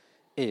 Yes.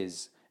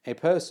 is a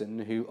person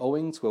who,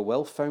 owing to a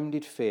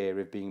well-founded fear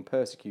of being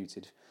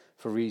persecuted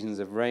for reasons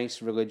of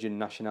race, religion,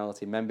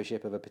 nationality,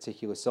 membership of a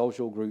particular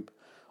social group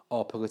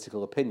or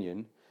political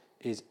opinion,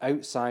 is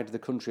outside the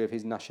country of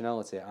his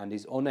nationality and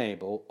is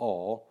unable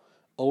or,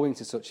 owing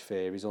to such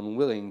fear, is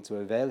unwilling to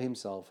avail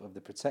himself of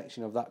the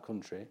protection of that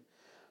country,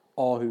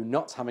 or who,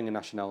 not having a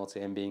nationality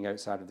and being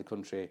outside of the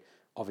country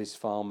of his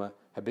former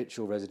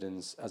habitual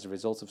residence as a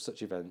result of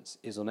such events,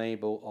 is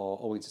unable or,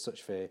 owing to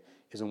such fear,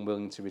 is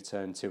unwilling to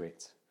return to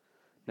it.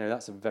 Now,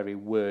 that's a very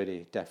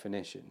wordy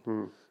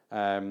definition,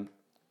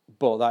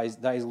 but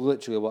that is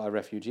literally what a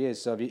refugee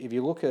is. So if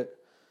you look at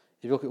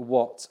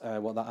what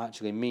that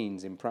actually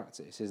means in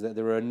practice, is that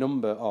there are a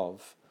number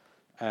of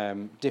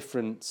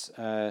different.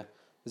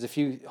 There's a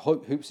few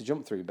hoops to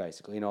jump through,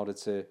 basically, in order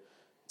to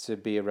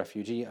be a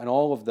refugee, and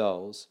all of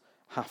those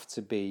have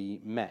to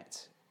be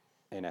met,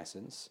 in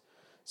essence.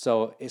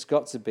 So it's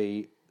got to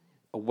be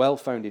a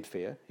well-founded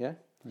fear, yeah?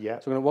 Yeah.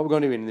 So what we're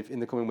going to do in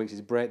the coming weeks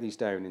is break these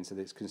down into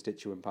its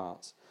constituent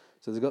parts.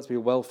 So there's got to be a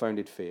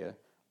well-founded fear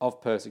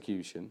of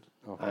persecution.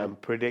 Okay? I'm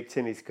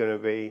predicting it's going to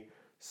be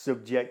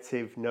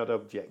subjective, not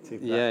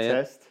objective,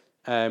 test.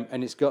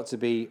 And it's got to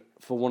be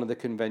for one of the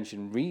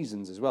convention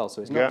reasons as well.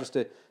 So it's not just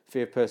a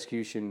fear of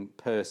persecution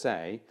per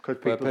se, because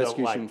people don't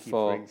like you,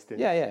 for instance.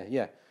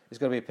 Yeah. It's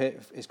got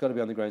to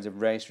be on the grounds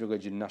of race,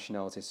 religion,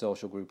 nationality,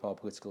 social group, or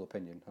political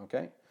opinion.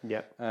 Okay.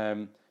 Yeah.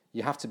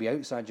 You have to be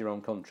outside your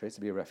own country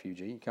to be a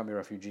refugee. You can't be a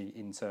refugee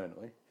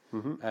internally.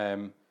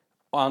 Mm-hmm.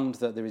 And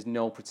that there is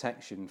no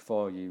protection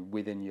for you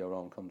within your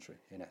own country,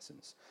 in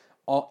essence.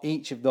 Or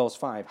each of those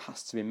five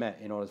has to be met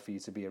in order for you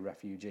to be a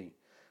refugee.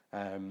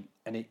 And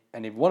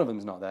if one of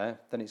them's not there,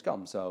 then it's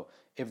gone. So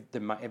if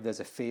there's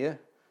a fear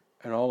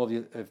and all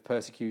of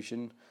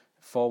persecution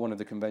for one of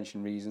the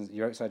convention reasons,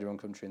 you're outside your own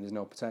country and there's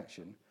no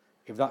protection.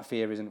 If that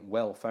fear isn't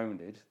well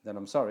founded, then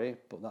I'm sorry,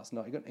 but that's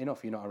not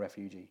enough. You're not a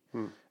refugee.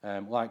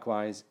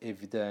 Likewise,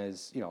 if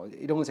there's,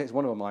 it only takes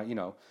one of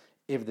them.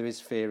 If there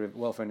is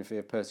well-founded fear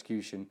of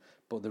persecution,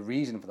 but the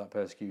reason for that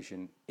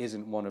persecution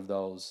isn't one of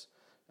those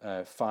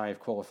 5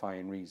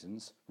 qualifying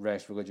reasons: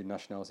 race, religion,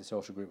 nationality,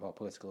 social group, or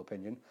political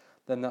opinion,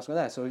 then that's not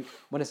there. So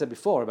when I said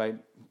before about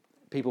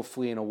people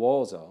fleeing a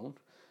war zone,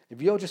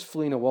 if you're just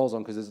fleeing a war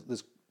zone because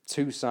there's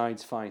two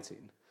sides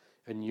fighting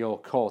and you're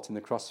caught in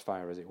the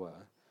crossfire, as it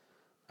were,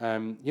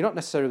 you're not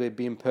necessarily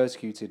being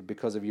persecuted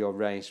because of your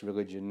race,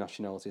 religion,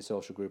 nationality,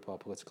 social group, or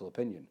political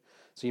opinion.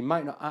 So you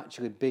might not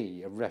actually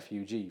be a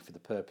refugee for the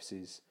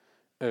purposes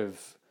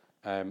of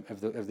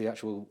the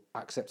actual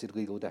accepted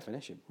legal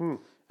definition.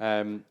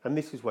 And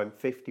this was when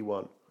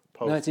 51.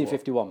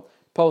 1951.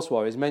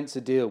 Post-war is meant to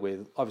deal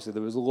with. Obviously,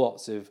 there was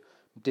lots of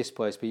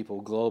displaced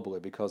people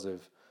globally because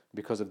of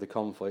the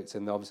conflict,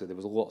 and obviously there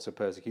was lots of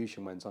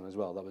persecution went on as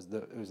well. It was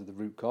the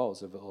root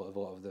cause of a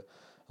lot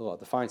of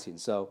the fighting.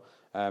 So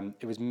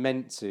it was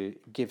meant to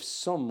give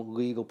some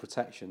legal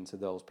protection to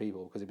those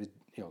people because it was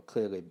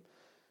clearly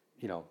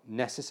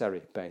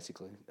necessary,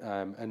 basically,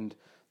 and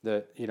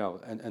a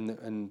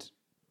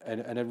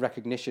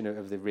recognition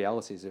of the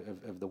realities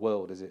of the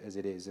world as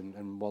it is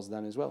and was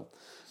then as well.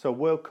 So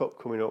World Cup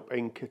coming up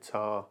in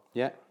Qatar.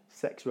 Yeah.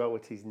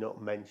 Sexuality is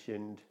not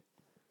mentioned,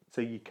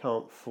 so you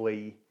can't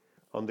flee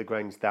on the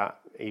grounds that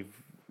if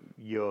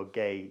you're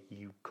gay,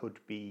 you could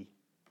be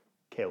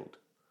killed.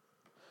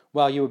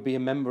 Well, you would be a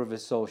member of a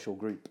social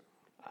group.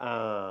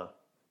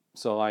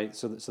 So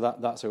that's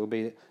how it would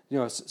be.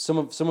 Some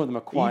of them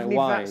are quite even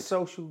wide. If that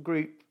social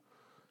group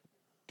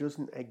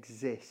doesn't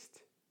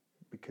exist,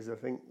 because I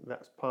think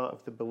that's part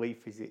of the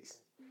belief is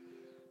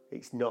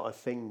it's not a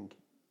thing.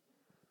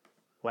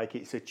 Like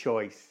it's a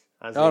choice.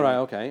 Right,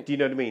 okay. Do you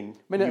know what I mean?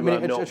 You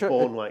are not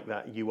born like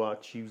that. You are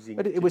choosing.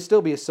 But it would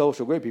still be a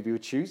social group if you were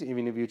choosing,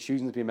 even if you're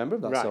choosing to be a member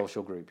of that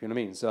social group. You know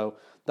what I mean? So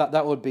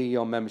that would be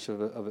your membership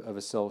of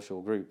a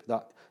social group.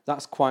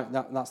 That's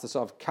the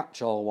sort of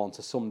catch-all one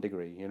to some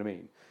degree. You know what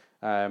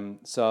I mean?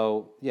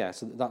 So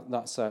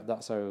that's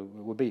how it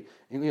would be.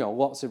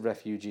 Lots of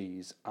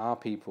refugees are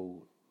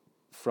people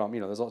from.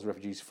 There's lots of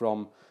refugees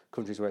from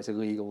countries where it's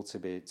illegal to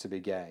be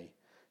gay.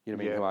 You know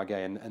what I mean? Who are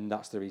gay, and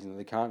that's the reason that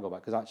they can't go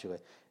back, because actually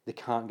they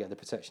can't get the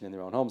protection in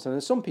their own homes. So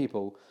there's some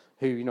people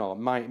who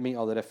might meet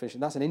all the definition.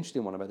 That's an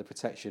interesting one about the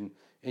protection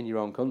in your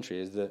own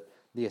country, is that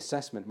the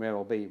assessment may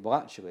well be, well,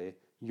 actually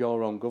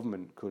your own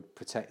government could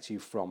protect you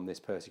from this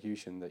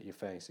persecution that you're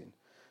facing.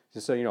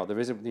 So there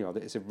is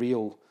it's a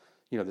real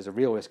there's a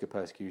real risk of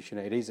persecution.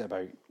 It is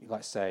about,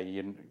 let's say,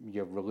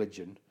 your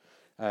religion,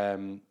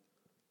 and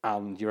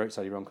you're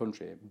outside your own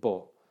country,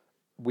 but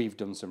we've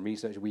done some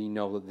research. We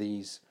know that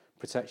these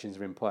protections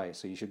are in place,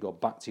 so you should go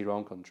back to your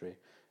own country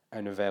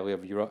and avail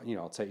of your,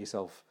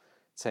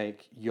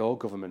 take your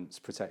government's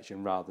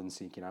protection rather than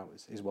seeking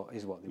ours. Is what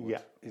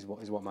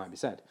might be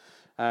said.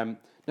 Now,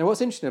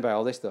 what's interesting about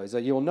all this though is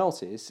that you'll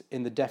notice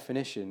in the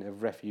definition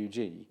of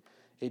refugee,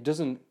 it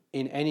doesn't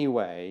in any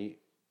way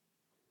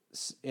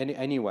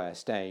anywhere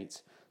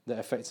state that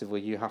effectively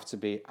you have to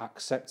be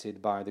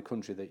accepted by the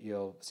country that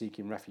you're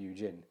seeking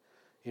refuge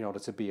in order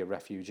to be a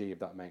refugee, if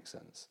that makes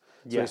sense.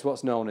 So it's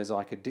what's known as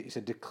like it's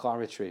a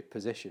declaratory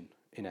position,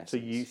 in essence. So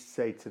you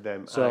say to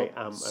them, I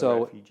am a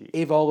refugee.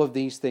 If all of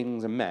these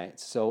things are met,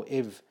 so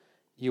if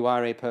you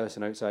are a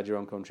person outside your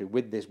own country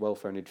with this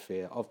well-founded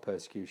fear of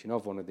persecution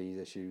of one of these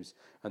issues,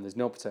 and there's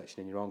no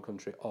protection in your own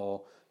country,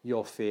 or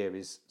your fear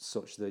is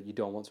such that you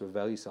don't want to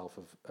avail yourself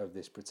of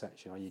this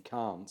protection, or you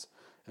can't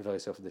avail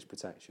yourself of this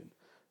protection,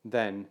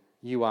 then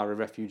you are a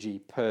refugee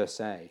per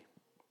se.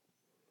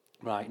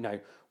 Right, now,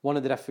 one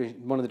of the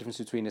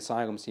differences between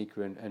asylum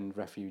seeker and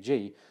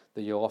refugee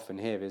that you'll often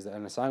hear is that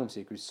an asylum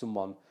seeker is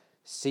someone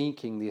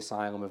seeking the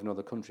asylum of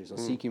another country, so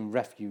seeking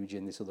refuge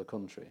in this other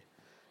country.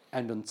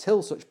 And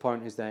until such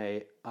point as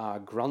they are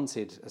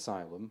granted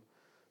asylum,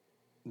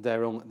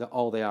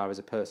 all they are is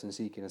a person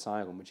seeking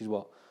asylum, which is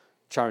what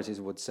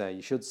charities would say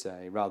you should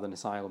say, rather than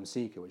asylum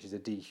seeker, which is a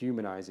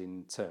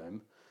dehumanising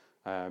term.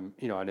 And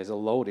is a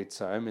loaded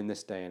term in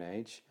this day and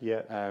age.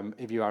 Yeah.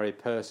 If you are a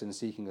person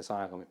seeking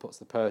asylum, it puts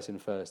the person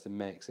first and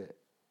makes it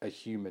a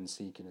human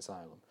seeking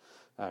asylum.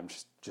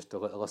 Just a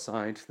little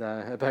aside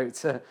there about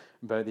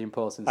the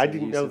importance. I of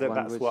didn't use know of that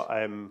language.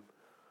 that's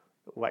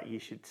what you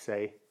should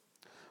say.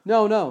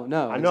 No.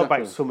 I know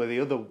about some of the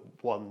other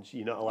ones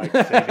you're not allowed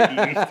to say that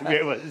you used to be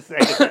able to say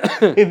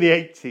in the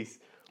 80s.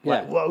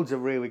 Like loads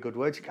of really good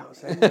words you can't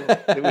say.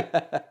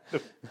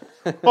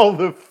 All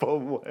the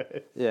fun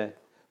words. Yeah.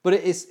 But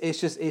it's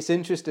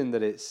interesting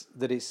that it's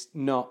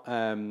not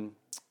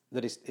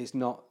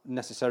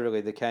necessarily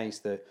the case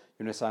that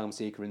you're an asylum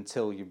seeker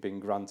until you've been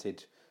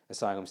granted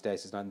asylum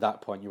status, and at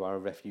that point you are a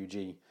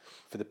refugee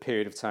for the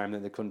period of time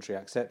that the country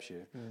accepts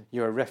you.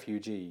 You're a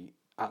refugee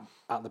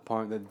at the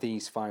point that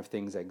these 5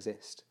 things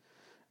exist,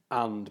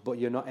 but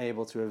you're not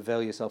able to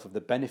avail yourself of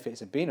the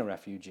benefits of being a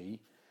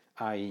refugee,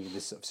 i.e.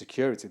 the sort of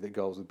security that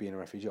goes with being a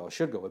refugee or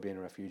should go with being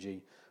a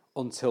refugee,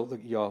 until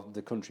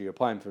the country you're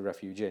applying for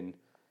refuge in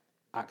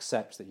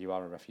accepts that you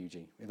are a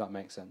refugee, if that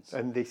makes sense.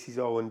 And this is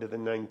all under the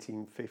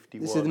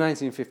 1951. This is the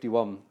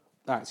 1951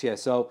 Act, yeah.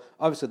 So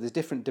obviously there's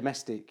different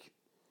domestic,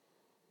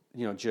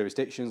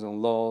 jurisdictions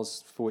and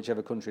laws for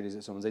whichever country it is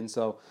that someone's in.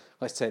 So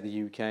let's take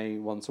the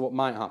UK one. So what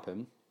might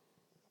happen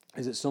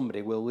is that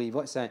somebody will leave.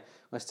 Let's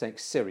take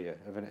Syria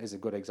as a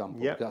good example.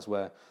 Yep. Because that's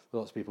where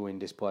lots of people have been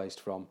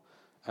displaced from.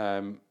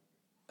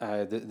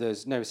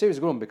 Syria's a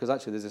good one because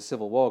actually there's a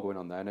civil war going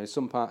on there. Now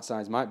some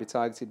sides might be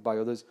targeted by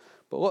others,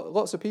 but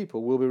lots of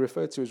people will be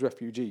referred to as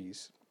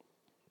refugees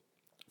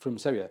from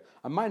Syria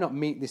and might not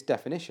meet this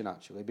definition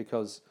actually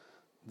because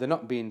they're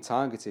not being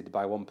targeted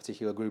by one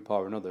particular group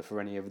or another for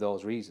any of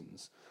those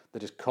reasons.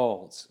 They're just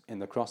caught in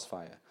the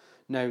crossfire.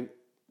 Now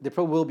they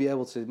probably will be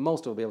able to.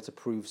 Most will be able to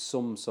prove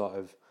some sort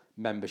of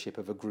membership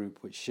of a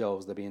group which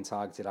shows they're being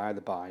targeted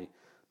either by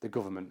the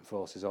government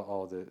forces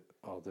or the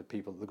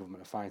people that the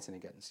government are fighting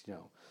against,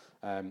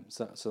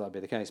 so that'd be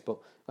the case. But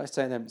let's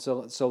take them.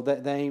 So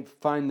they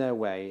find their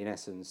way, in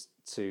essence,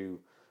 to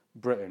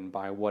Britain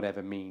by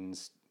whatever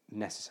means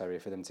necessary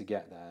for them to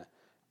get there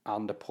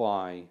and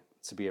apply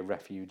to be a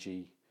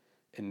refugee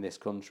in this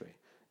country.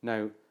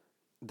 Now,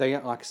 they,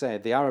 like I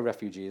said, they are a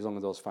refugee as long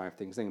as those 5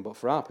 things. But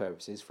for our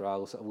purposes, for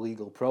our sort of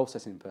legal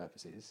processing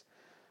purposes,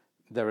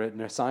 they're an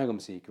asylum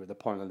seeker at the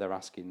point that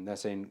they're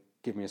saying,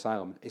 give me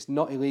asylum. It's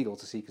not illegal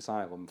to seek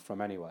asylum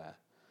from anywhere.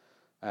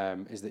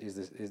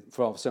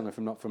 Certainly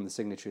not from the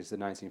signatories to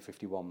the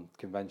 1951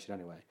 convention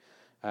anyway.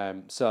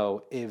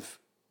 So if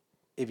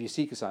you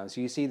seek asylum,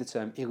 so you see the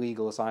term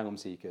illegal asylum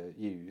seeker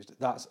used,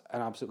 that's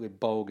an absolutely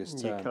bogus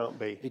term.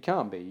 It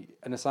can't be.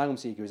 An asylum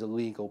seeker is a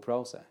legal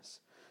process.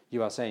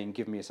 You are saying,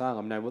 give me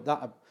asylum. Now,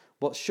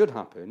 what should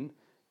happen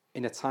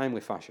in a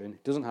timely fashion,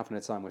 it doesn't happen in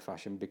a timely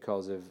fashion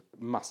because of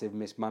massive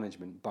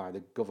mismanagement by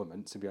the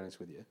government, to be honest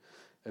with you,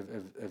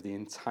 of the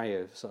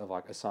entire sort of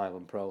like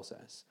asylum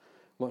process.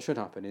 What should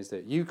happen is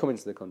that you come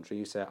into the country,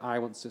 you say, I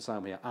want to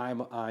asylum here.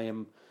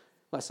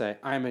 Let's say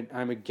I'm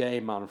a gay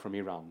man from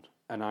Iran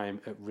and I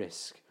am at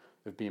risk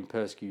of being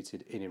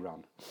persecuted in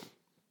Iran.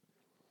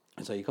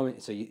 And so you come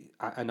in,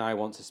 and I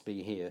want to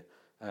be here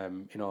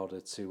in order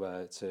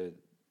to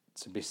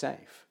be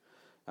safe.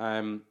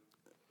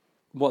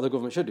 What the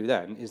government should do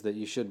then is that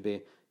you'll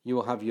be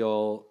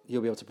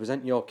able to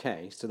present your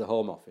case to the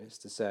Home Office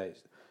to say,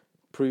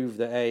 prove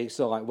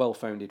that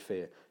well-founded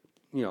fear,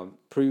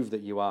 prove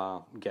that you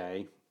are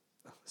gay.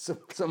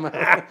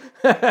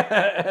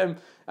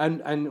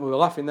 And we were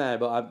laughing there,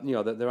 but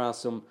that there are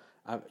some.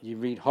 You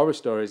read horror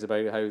stories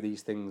about how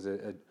these things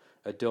are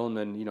done,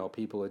 and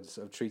people are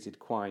sort of treated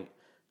quite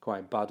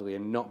badly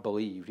and not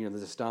believed.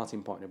 There's a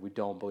starting point of we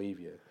don't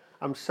believe you.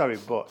 I'm sorry,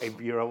 but if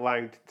you're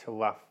allowed to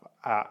laugh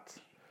at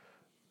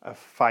a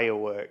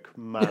firework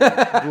man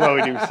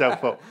blowing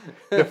himself up,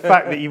 the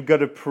fact that you've got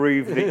to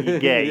prove that you're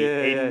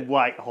gay in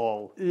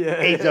Whitehall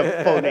is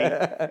a funny.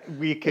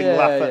 We can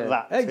laugh at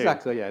that too.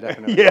 Exactly, yeah,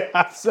 definitely.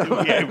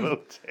 To be able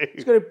to.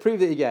 It's got to prove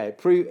that you're gay.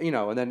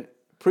 And then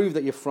prove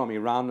that you're from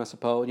Iran, I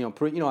suppose.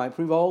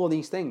 Prove all of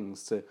these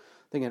things to.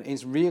 Thinking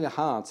it's really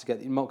hard to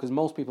get because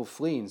most people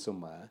fleeing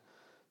somewhere,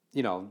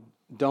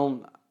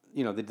 don't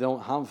they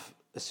don't have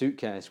a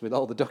suitcase with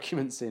all the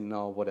documents in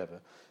or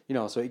whatever.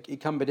 So it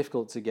can be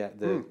difficult to get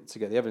the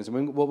evidence.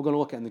 And what we're going to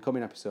look at in the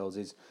coming episodes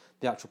is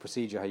the actual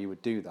procedure, how you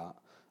would do that,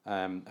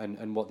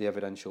 and what the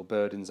evidential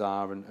burdens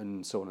are,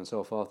 and so on and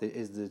so forth.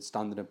 Is the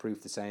standard of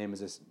proof the same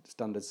as a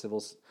standard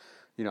civil,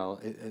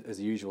 as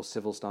the usual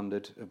civil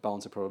standard of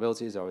balance of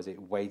probabilities, or is it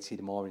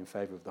weighted more in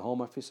favour of the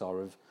Home Office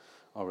or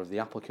of the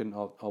applicant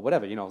or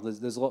whatever?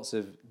 There's lots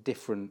of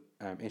different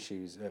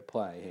issues at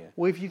play here.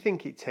 Well, if you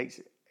think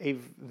if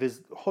there's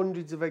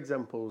hundreds of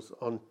examples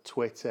on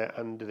Twitter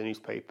and the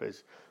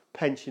newspapers,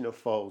 pensioner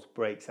falls,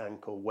 breaks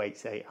ankle,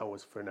 waits 8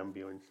 hours for an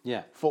ambulance.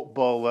 Yeah.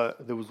 Footballer,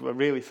 there was a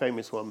really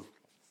famous one.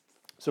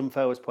 Some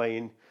fella's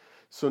playing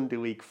Sunday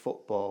League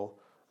football,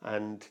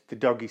 and the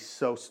dog is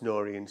so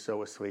snory and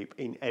so asleep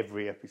in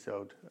every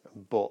episode,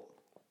 but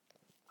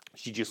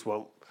she just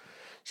won't.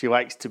 She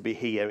likes to be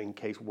here in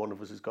case one of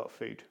us has got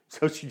food.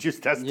 So she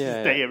just has to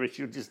stay here, and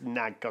she'll just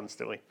nag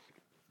constantly.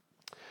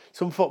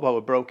 Some footballer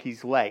broke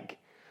his leg,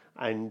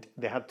 and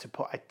they had to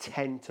put a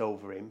tent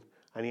over him,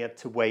 and he had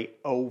to wait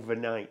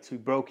overnight. So he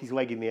broke his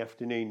leg in the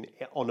afternoon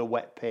on a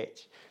wet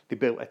pitch. They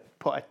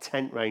put a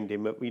tent round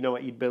him. You know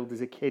what you'd build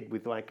as a kid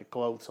with like a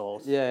clothes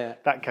horse? Yeah.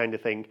 That kind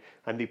of thing.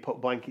 And they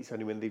put blankets on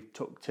him, and the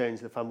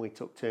family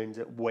took turns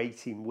at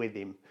waiting with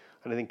him.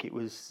 And I think it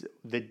was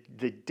the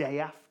day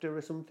after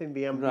or something,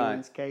 the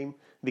ambulance came.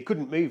 They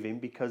couldn't move him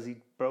because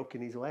he'd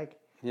broken his leg.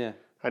 Yeah.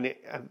 And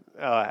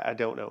I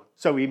don't know.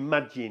 So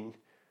imagine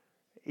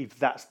if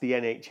that's the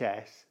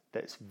NHS,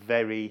 that's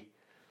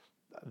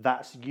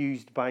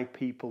used by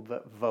people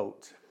that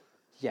vote.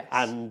 Yes.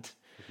 And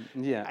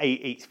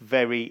it's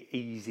very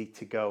easy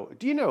to go,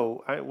 do you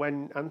know,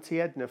 when Auntie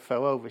Edna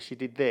fell over, she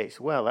did this.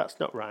 Well, that's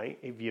not right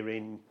if you're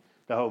in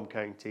the home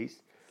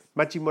counties.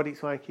 Imagine what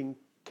it's like in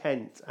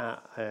Kent.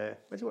 Imagine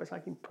what it's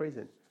like in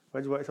prison.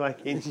 Imagine what it's like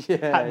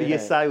at the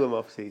asylum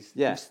offices.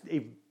 Yeah.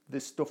 If the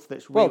stuff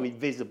that's really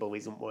visible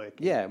isn't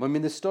working. Yeah, I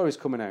mean, the story's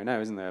coming out now,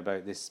 isn't there,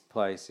 about this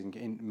place in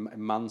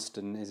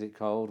Manston, is it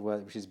called,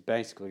 which is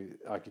basically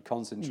like a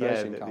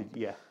concentration camp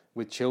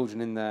with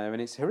children in there,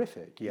 and it's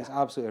horrific. Yeah. It's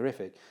absolutely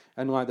horrific.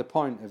 And like the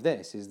point of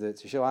this is that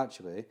to show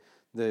actually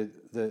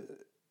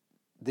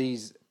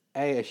these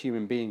are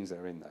human beings that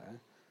are in there.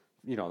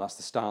 That's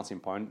the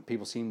starting point.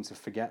 People seem to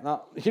forget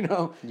that.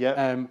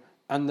 Yeah.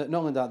 And that not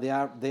only that,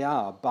 they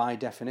are by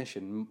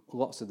definition,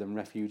 lots of them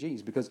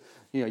refugees, because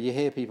you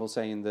hear people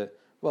saying that,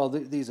 well,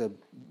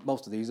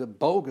 most of these are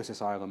bogus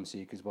asylum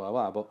seekers, blah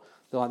blah. But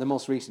they're like the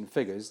most recent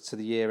figures to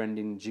the year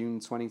ending June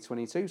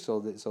 2022. So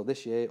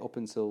this year up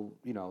until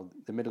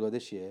the middle of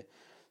this year,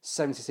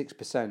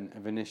 76%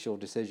 of initial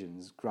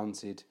decisions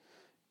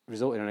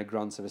resulting in a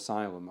grant of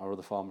asylum or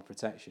other form of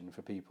protection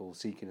for people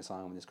seeking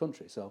asylum in this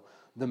country. So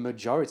the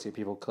majority of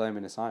people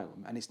claiming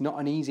asylum, and it's not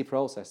an easy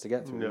process to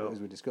get through, as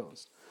we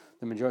discussed.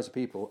 The majority of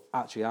people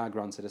actually are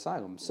granted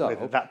asylum. So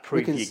that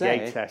proved your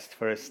gay test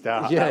for a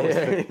start.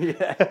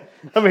 Yeah.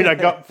 I mean, I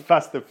got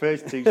past the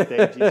first 2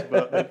 stages,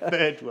 but the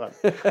third one,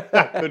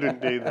 I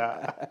couldn't do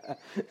that.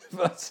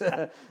 But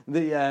so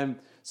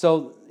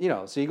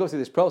you go through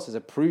this process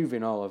of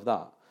proving all of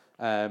that.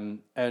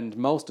 And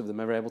most of them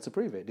are able to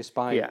prove it,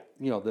 despite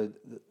there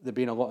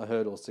being a lot of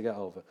hurdles to get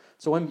over.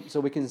 So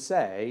we can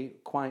say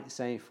quite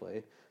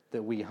safely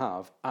that we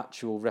have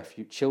actual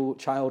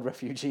child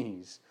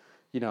refugees,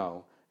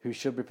 who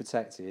should be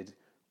protected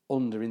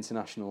under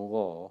international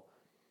law,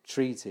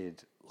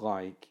 treated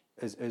like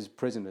as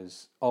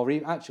prisoners, or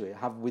actually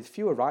have with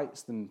fewer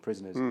rights than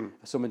prisoners.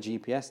 Some are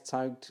GPS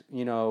tagged,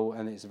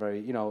 and it's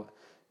very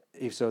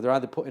if so, they're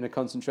either put in a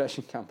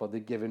concentration camp or they're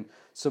given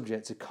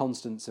subject to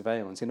constant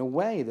surveillance in a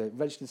way that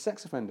registered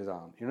sex offenders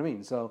aren't. You know what I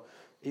mean? So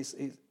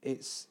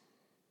it's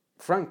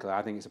frankly,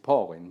 I think it's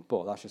appalling,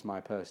 but that's just my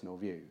personal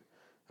view.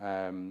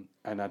 And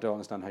I don't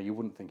understand how you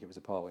wouldn't think it was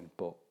appalling,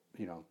 but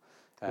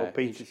Well,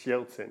 Peter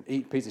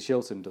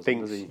Shilton doesn't,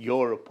 thinks does he?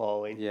 You're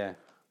appalling. Yeah,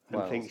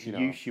 and thinks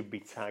you should be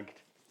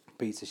tagged.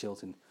 Peter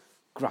Shilton.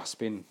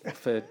 Grasping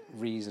for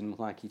reason,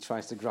 like he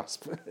tries to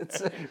grasp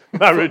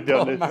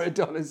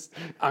Maradona's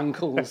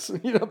ankles,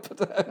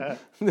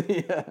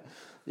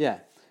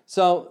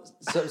 So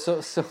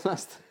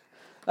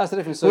that's the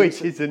difference.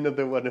 Which is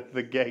another one of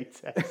the gay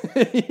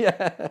tests.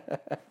 Yeah.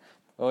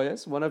 Oh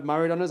yes, one of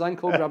Maradona's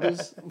ankle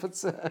grabbers.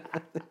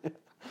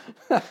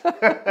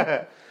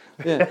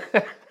 Yeah.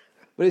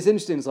 But it's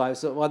interesting,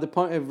 the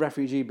point of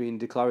refugee being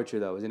declaratory,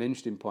 though, is an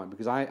interesting point,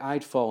 because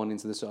I'd fallen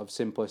into the sort of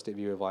simplistic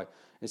view of,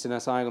 it's an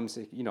asylum,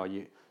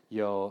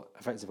 you're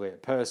effectively a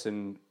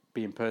person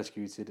being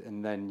persecuted,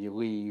 and then you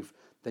leave,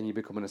 then you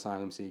become an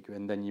asylum seeker,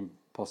 and then you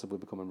possibly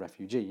become a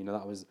refugee.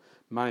 That was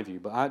my view.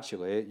 But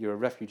actually, you're a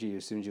refugee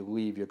as soon as you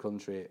leave your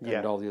country,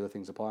 and all the other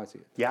things apply to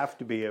you. You have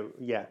to be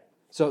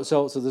So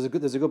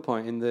there's a good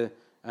point in the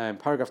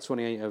paragraph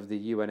 28 of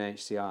the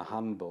UNHCR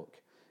handbook.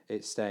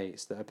 It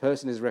states that a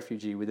person is a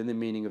refugee within the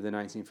meaning of the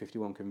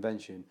 1951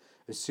 Convention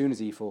as soon as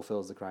he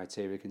fulfills the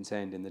criteria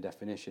contained in the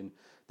definition.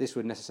 This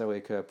would necessarily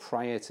occur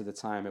prior to the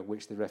time at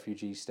which the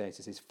refugee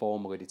status is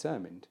formally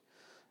determined.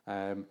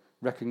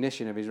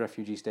 Recognition of his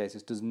refugee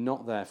status does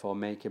not therefore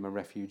make him a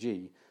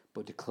refugee,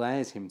 but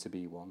declares him to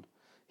be one,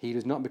 he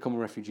does not become a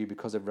refugee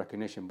because of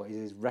recognition, but he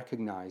is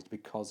recognised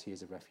because he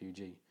is a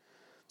refugee.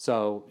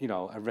 So, you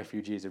know, a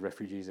refugee is a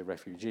refugee is a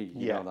refugee.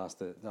 You know, that's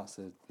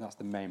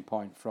the main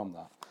point from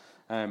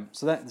that.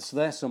 So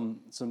there's some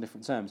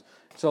different terms.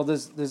 So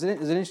there's an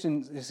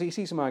interesting. You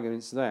see some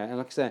arguments there, and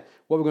like I say,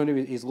 what we're going to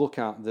do is look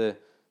at the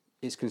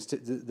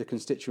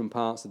constituent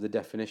parts of the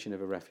definition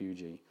of a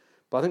refugee.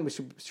 But I think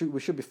we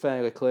should be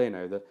fairly clear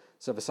now that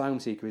sort of asylum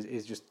seeker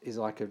is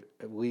like a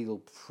legal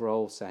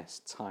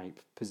process type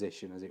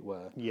position, as it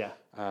were. Yeah.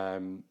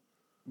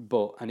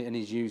 But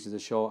is used as a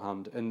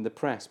shorthand, and the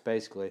press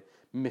basically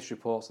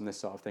misreports on this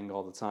sort of thing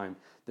all the time.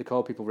 They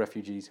call people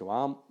refugees who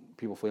aren't.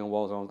 People fleeing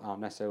war zones aren't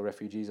necessarily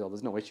refugees, or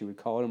there's no issue with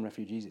calling them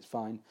refugees. It's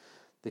fine.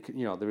 They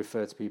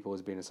refer to people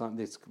as being asylum.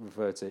 They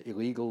refer to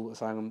illegal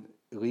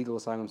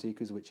asylum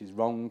seekers, which is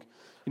wrong.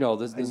 You know,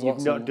 there's and lots.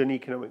 You've not done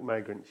economic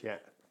migrants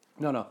yet.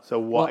 No. So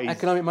what is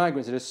economic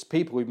migrants are just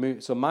people who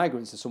move. So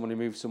migrants are someone who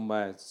moves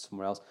somewhere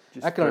else.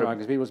 Economic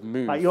migrants, people just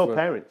move. Like your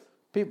parents.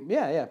 People,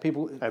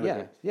 people.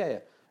 Immigrants. Yeah.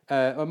 They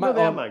are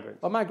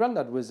migrants. Well, my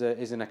granddad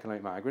is an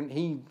economic migrant.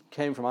 He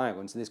came from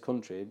Ireland to this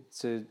country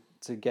to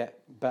get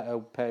better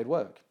paid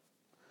work.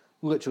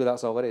 Literally,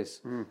 that's all it is.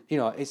 You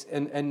know, it's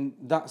and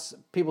that's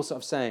people sort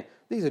of saying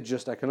these are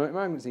just economic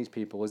migrants. These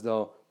people, as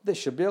though they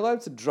should be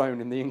allowed to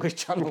drown in the English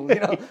Channel. You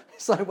know,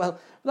 it's like, well,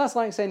 that's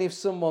like saying if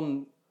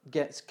someone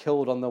gets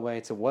killed on their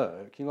way to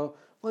work, you know,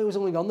 well, he was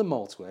only on the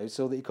motorway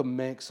so that he could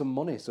make some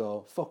money.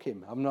 So fuck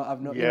him. I've not.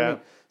 Yeah. You know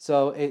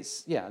what I mean?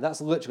 So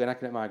that's literally an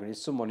economic migrant.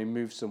 It's someone who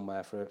moves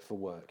somewhere for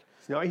work.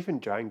 It's not even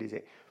drowned, is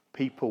it?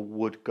 People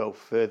would go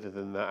further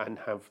than that and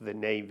have the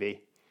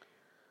Navy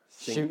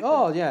sink them.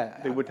 Oh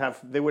yeah, They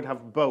would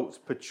have boats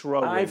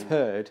patrolling. I've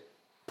heard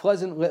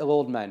pleasant little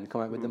old men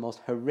come out with the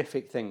most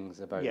horrific things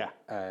about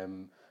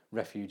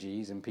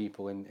refugees and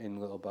people in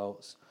little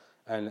boats,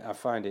 and I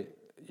find it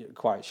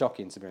quite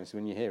shocking, to be honest.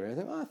 When you hear it, I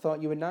think, I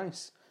thought you were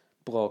nice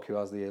bloke who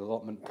has the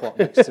allotment plot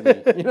next to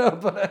me, you know.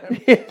 But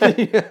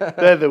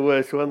they're the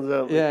worst ones,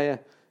 aren't they?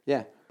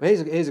 Yeah. But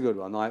here's a good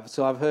one. Like,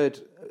 so I've heard,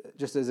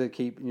 just as a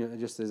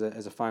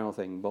final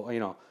thing, but you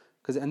know,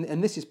 because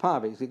and this is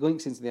part of it. It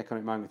links into the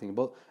economic migrant thing.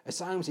 But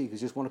asylum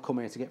seekers just want to come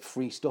here to get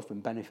free stuff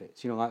and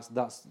benefits. You know,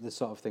 that's the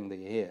sort of thing that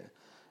you hear,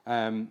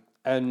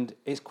 and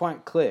it's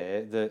quite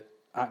clear that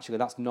actually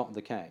that's not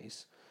the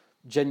case.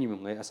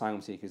 Genuinely,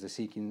 asylum seekers are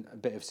seeking a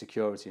bit of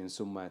security and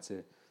somewhere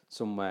to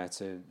some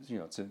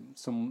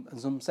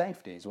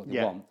safety is what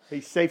they want.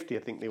 It's safety, I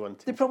think they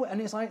want. They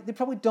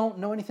probably don't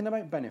know anything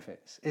about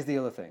benefits. Is the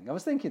other thing. I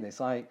was thinking this,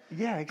 like,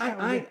 yeah,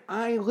 exactly.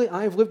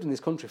 I've lived in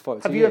this country for 2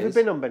 years. Have you ever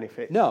been on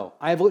benefits? No,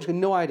 I have literally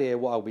no idea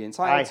what I'll be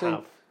entitled to.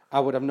 Have. I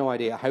would have no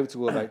idea how to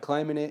go about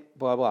claiming it.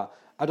 Blah blah.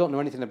 I don't know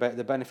anything about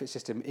the benefit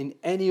system in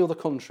any other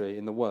country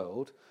in the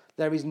world.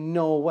 There is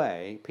no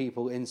way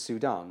people in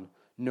Sudan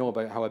know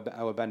about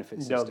our benefit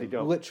system. No, they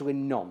don't. Literally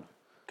none.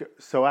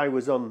 So I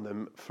was on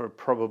them for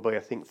probably, I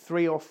think,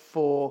 3 or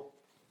 4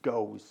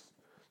 goes.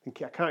 I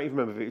can't even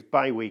remember if it was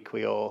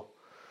bi-weekly or...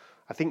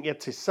 I think you had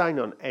to sign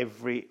on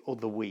every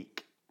other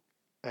week.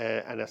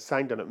 And I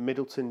signed on at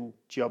Middleton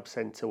Job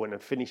Centre when I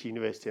finished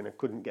university and I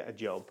couldn't get a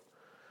job.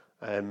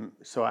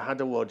 So I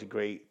had a law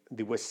degree.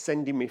 They were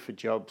sending me for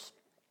jobs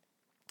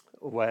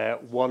where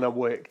one I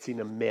worked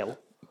in a mill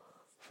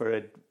for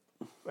a...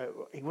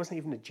 It wasn't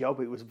even a job,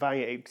 it was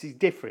via... Because it's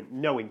different,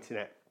 no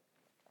internet.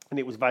 And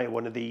it was via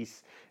one of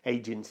these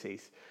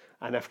agencies.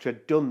 And after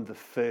I'd done the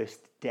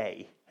first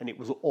day, and it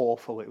was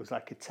awful, it was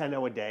like a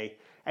 10-hour day,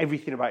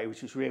 everything about it was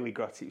just really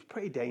grotty. It was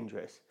pretty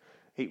dangerous.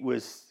 It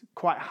was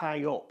quite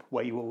high up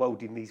where you were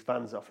loading these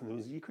vans off,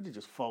 and you could have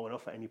just fallen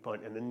off at any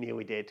point, and I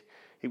nearly did.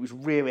 It was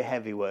really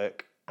heavy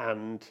work,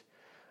 and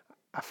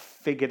I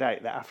figured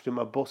out that after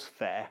my bus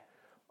fare,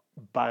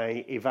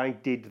 if I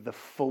did the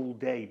full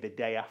day the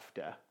day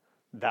after,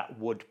 that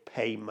would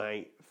pay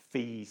my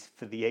fees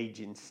for the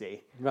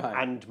agency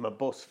and my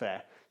bus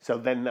fare. So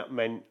then that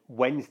meant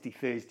Wednesday,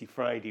 Thursday,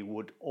 Friday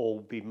would all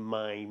be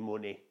my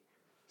money.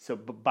 So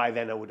but by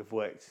then I would have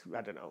worked,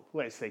 I don't know,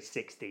 let's say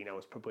 16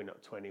 hours, probably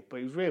not 20,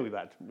 but it was really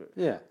bad.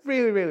 Yeah.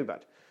 Really, really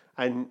bad.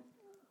 And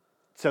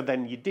so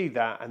then you do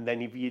that, and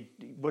then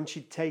once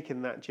you'd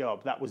taken that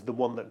job, that was the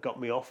one that got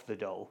me off the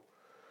dole.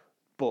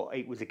 But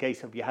it was a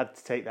case of you had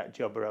to take that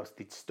job or else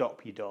they'd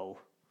stop your dole.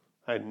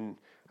 And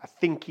I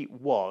think it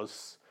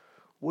was,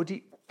 would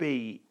it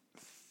be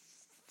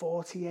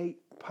 £48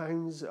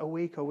 a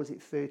week, or was it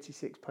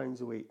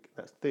 £36 a week?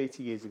 That's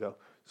 30 years ago.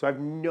 So I have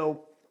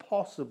no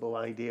possible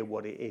idea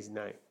what it is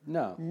now.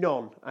 No.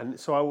 None. And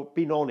so I've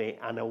been on it,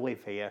 and I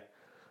live here,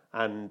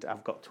 and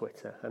I've got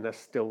Twitter, and I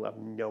still have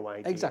no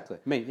idea. Exactly.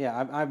 Me,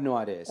 yeah, I have no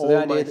idea. So all the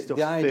idea my that, stuff's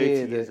the idea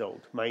 30 years that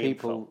old. My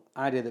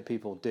idea that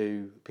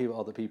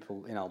other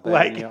people in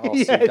Albania or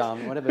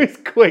Sudan, whatever. It's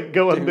quick,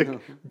 go on the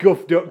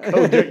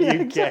gov.co.uk.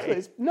 Exactly,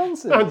 it's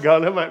nonsense. Hang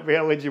on, I might be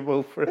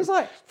eligible for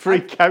a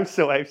free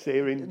council house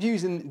here in...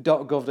 Using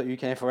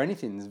 .gov.uk for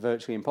anything is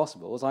virtually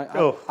impossible. It's like, I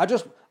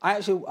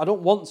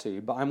don't want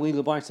to, but I'm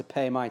legally obliged to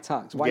pay my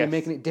tax. Why are you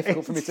making it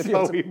difficult for me to be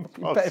able to pay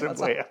my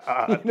tax?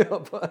 Hard. You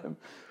know, but,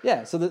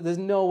 so there's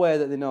no way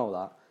that they know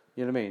that.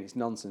 You know what I mean? It's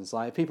nonsense.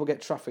 Like, if people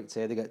get trafficked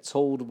here, they get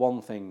told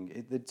one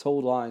thing. They're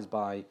told lies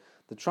by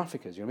the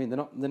traffickers. You know what I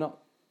mean?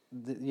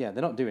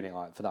 They're not doing it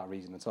like for that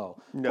reason at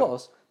all. No.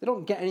 Plus, they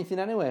don't get anything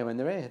anyway when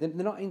they're here. They're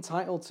not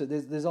entitled to.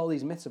 There's all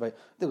these myths about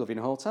they live in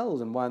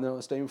hotels and why they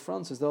don't stay in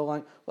France. As though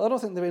like, well, I don't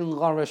think they're in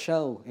La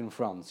Rochelle in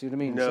France. You know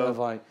what I mean? No. Sort of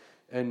like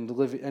and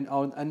live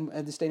and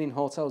they're staying in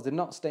hotels. They're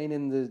not staying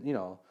in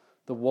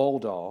the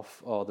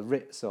Waldorf or the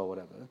Ritz or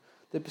whatever.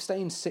 They're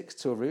staying 6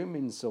 to a room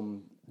in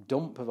some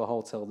dump of a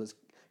hotel that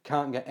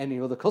can't get any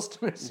other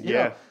customers. You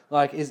know?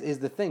 Like is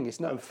the thing. It's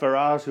not. And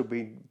Farage will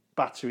be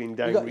battering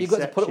down You've got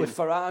to put up with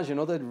Farage and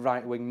other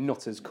right-wing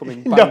nutters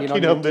coming knocking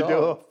banging on the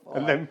door.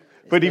 And then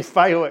bloody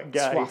firework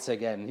guy. Swat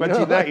again.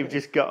 Imagine that, you've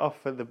just got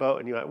off of the boat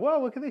and you're like,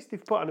 whoa, look at this,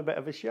 they've put on a bit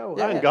of a show.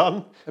 Yeah. Hang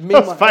on. And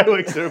meanwhile- Those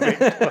fireworks are a bit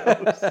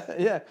close.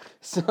 Yeah.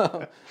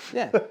 So,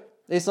 yeah.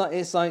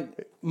 It's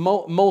like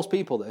most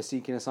people that are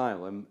seeking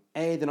asylum,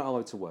 A, they're not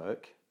allowed to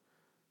work.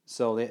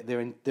 So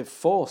they're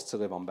forced to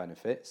live on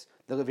benefits.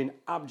 They live in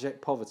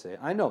abject poverty.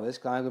 I know this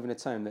because I live in a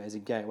town that is a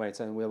gateway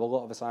town. We have a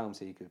lot of asylum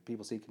seekers,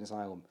 people seeking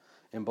asylum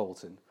in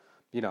Bolton,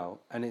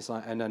 and it's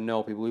like, and I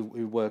know people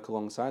who work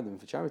alongside them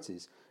for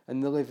charities,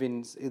 and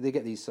they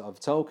get these sort of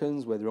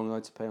tokens where they're only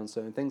allowed to pay on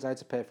certain things. I had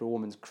to pay for a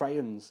woman's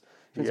crayons.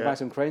 She went to buy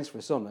some crayons for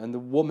her son, and the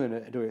woman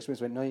at her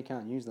experience went, "No, you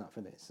can't use that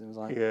for this." And it was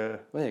like, "Well,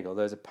 there you go.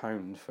 There's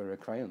 £1 for her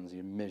crayons,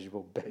 you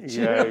miserable bitch."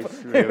 Yeah,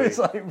 It was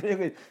like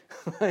really,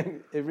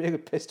 it really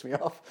pissed me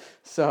off.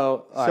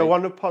 So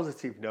on a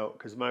positive note,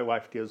 because my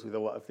wife deals with a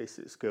lot of this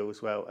at school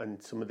as well,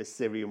 and some of the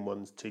Syrian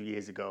ones 2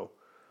 years ago,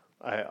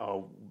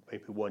 or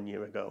maybe 1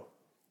 year ago,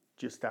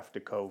 just after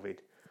COVID,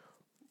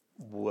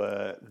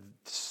 were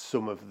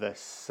some of the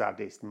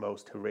saddest,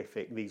 most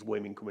horrific. These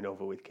women coming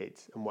over with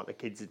kids and what the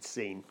kids had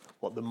seen,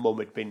 what the mum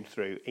had been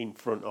through in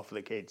front of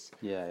the kids.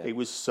 Yeah. It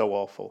was so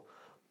awful.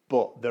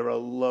 But there are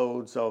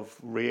loads of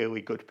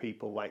really good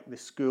people, like the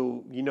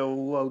school,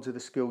 loads of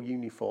the school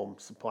uniform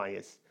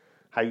suppliers,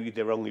 how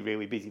they're only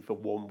really busy for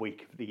 1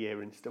 week of the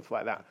year and stuff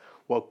like that.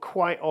 Well,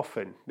 quite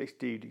often, this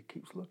dude, he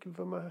keeps looking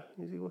for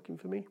is he looking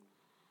for me?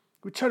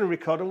 We're trying to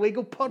record a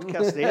legal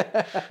podcast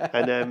here.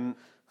 And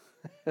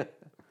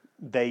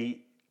they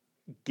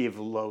give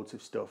loads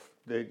of stuff.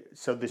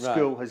 So the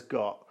school has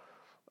got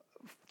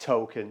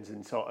tokens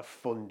and sort of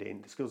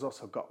funding. The school's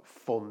also got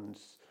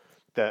funds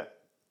that,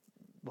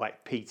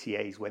 like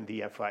PTAs, when they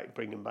have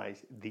bring them by,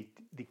 they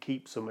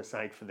keep some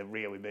aside for the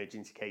real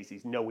emergency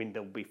cases, knowing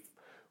they'll be,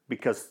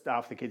 because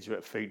half the kids are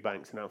at food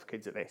banks and half the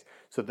kids are this.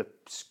 So the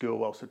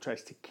school also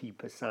tries to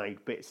keep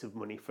aside bits of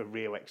money for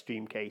real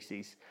extreme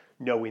cases,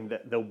 knowing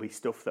that there'll be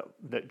stuff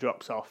that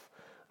drops off.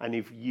 And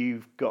if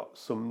you've got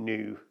some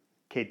new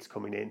kids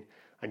coming in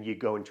and you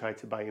go and try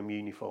to buy them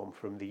uniform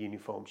from the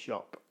uniform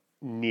shop,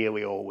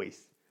 nearly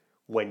always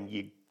when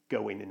you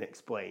go in and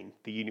explain,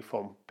 the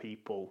uniform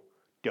people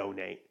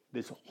donate.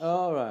 There's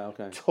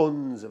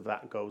tons of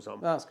that goes on.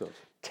 That's good.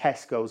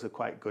 Tesco's are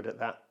quite good at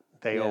that.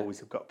 They always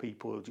have got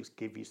people who just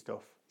give you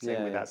stuff.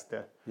 Same with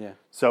Asda. Yeah.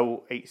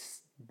 So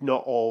it's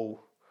not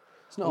all.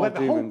 It's not all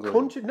the whole and gloom.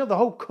 country. No, the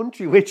whole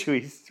country literally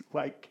is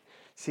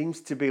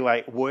seems to be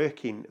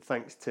working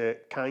thanks to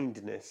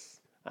kindness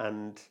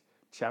and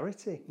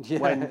charity.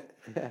 When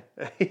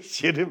it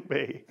shouldn't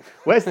be.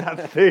 Where's that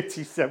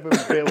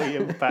 £37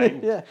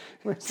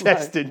 billion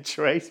test and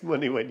trace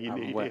money when you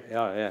need it?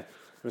 Oh yeah.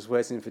 I was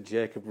waiting for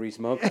Jacob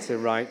Rees-Mogg to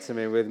write to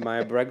me with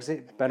my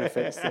Brexit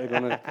benefits that are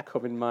going to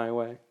come in my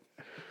way.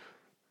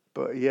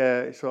 But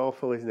yeah, it's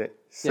awful, isn't it?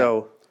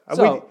 So,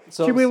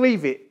 should we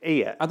leave it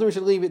here? I think we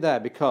should leave it there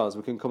because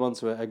we can come on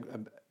to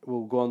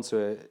we'll go on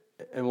to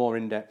a more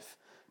in-depth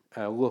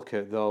look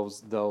at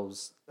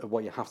those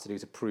what you have to do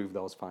to prove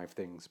those 5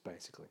 things,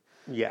 basically.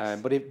 Yes.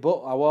 But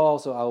I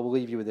will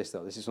leave you with this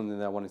though. This is something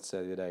that I wanted to say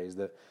the other day, is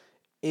that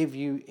if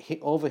you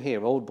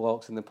overhear old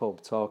blokes in the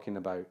pub talking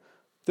about,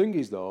 thing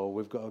is though,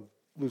 we've got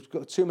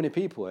too many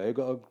people here, we've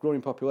got a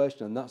growing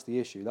population, and that's the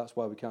issue. That's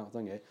why we can't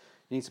think it.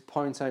 You need to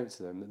point out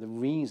to them that the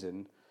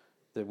reason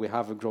that we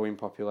have a growing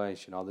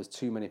population, or there's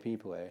too many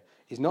people here,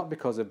 is not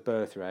because of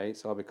birth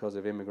rates or because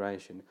of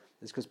immigration.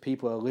 It's because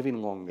people are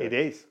living longer. It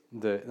is.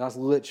 That's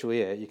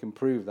literally it. You can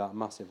prove that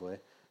massively.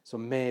 So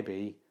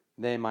maybe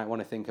they might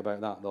want to think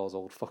about that, those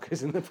old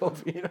fuckers in the pub.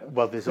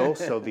 Well, there's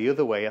also the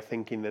other way. I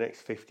think in the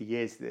next 50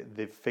 years,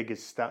 the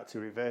figures start to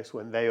reverse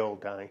when they all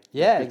die.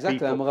 Yeah,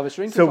 exactly. And we'll have a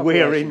shrinking So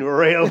population. we're in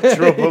real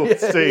trouble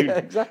soon. Yeah,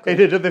 exactly.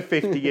 In another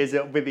 50 years,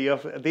 it'll be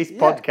this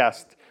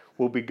podcast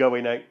will be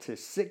going out to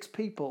 6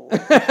 people.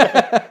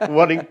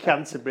 One in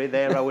Canterbury,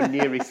 they're our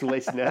nearest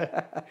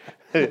listener.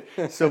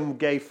 Some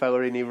gay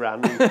fella in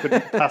Iran who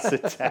couldn't pass a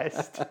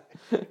test.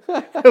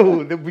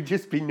 Oh, there would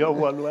just be no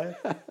one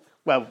left.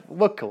 Well,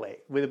 luckily,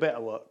 with a bit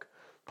of luck,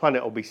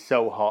 planet will be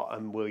so hot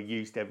and we'll have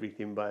used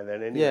everything by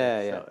then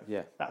anyway.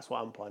 Yeah. That's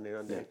what I'm planning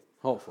on doing.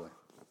 Hopefully.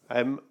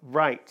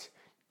 Right.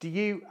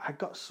 I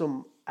got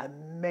some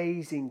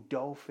amazing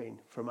dolphin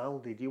from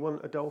Aldi. Do you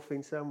want a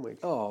dolphin sandwich?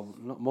 Oh,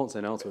 won't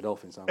say no to a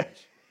dolphin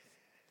sandwich.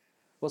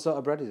 What sort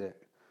of bread is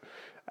it?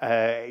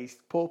 It's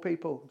poor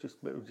people,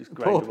 just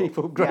grind Poor them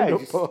people, up. grind up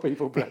just- poor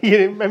people bread. You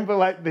remember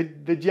like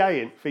the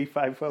giant fee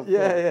 5 4?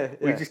 Yeah.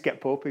 We just get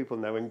poor people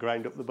now and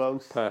grind up the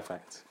bones.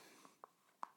 Perfect.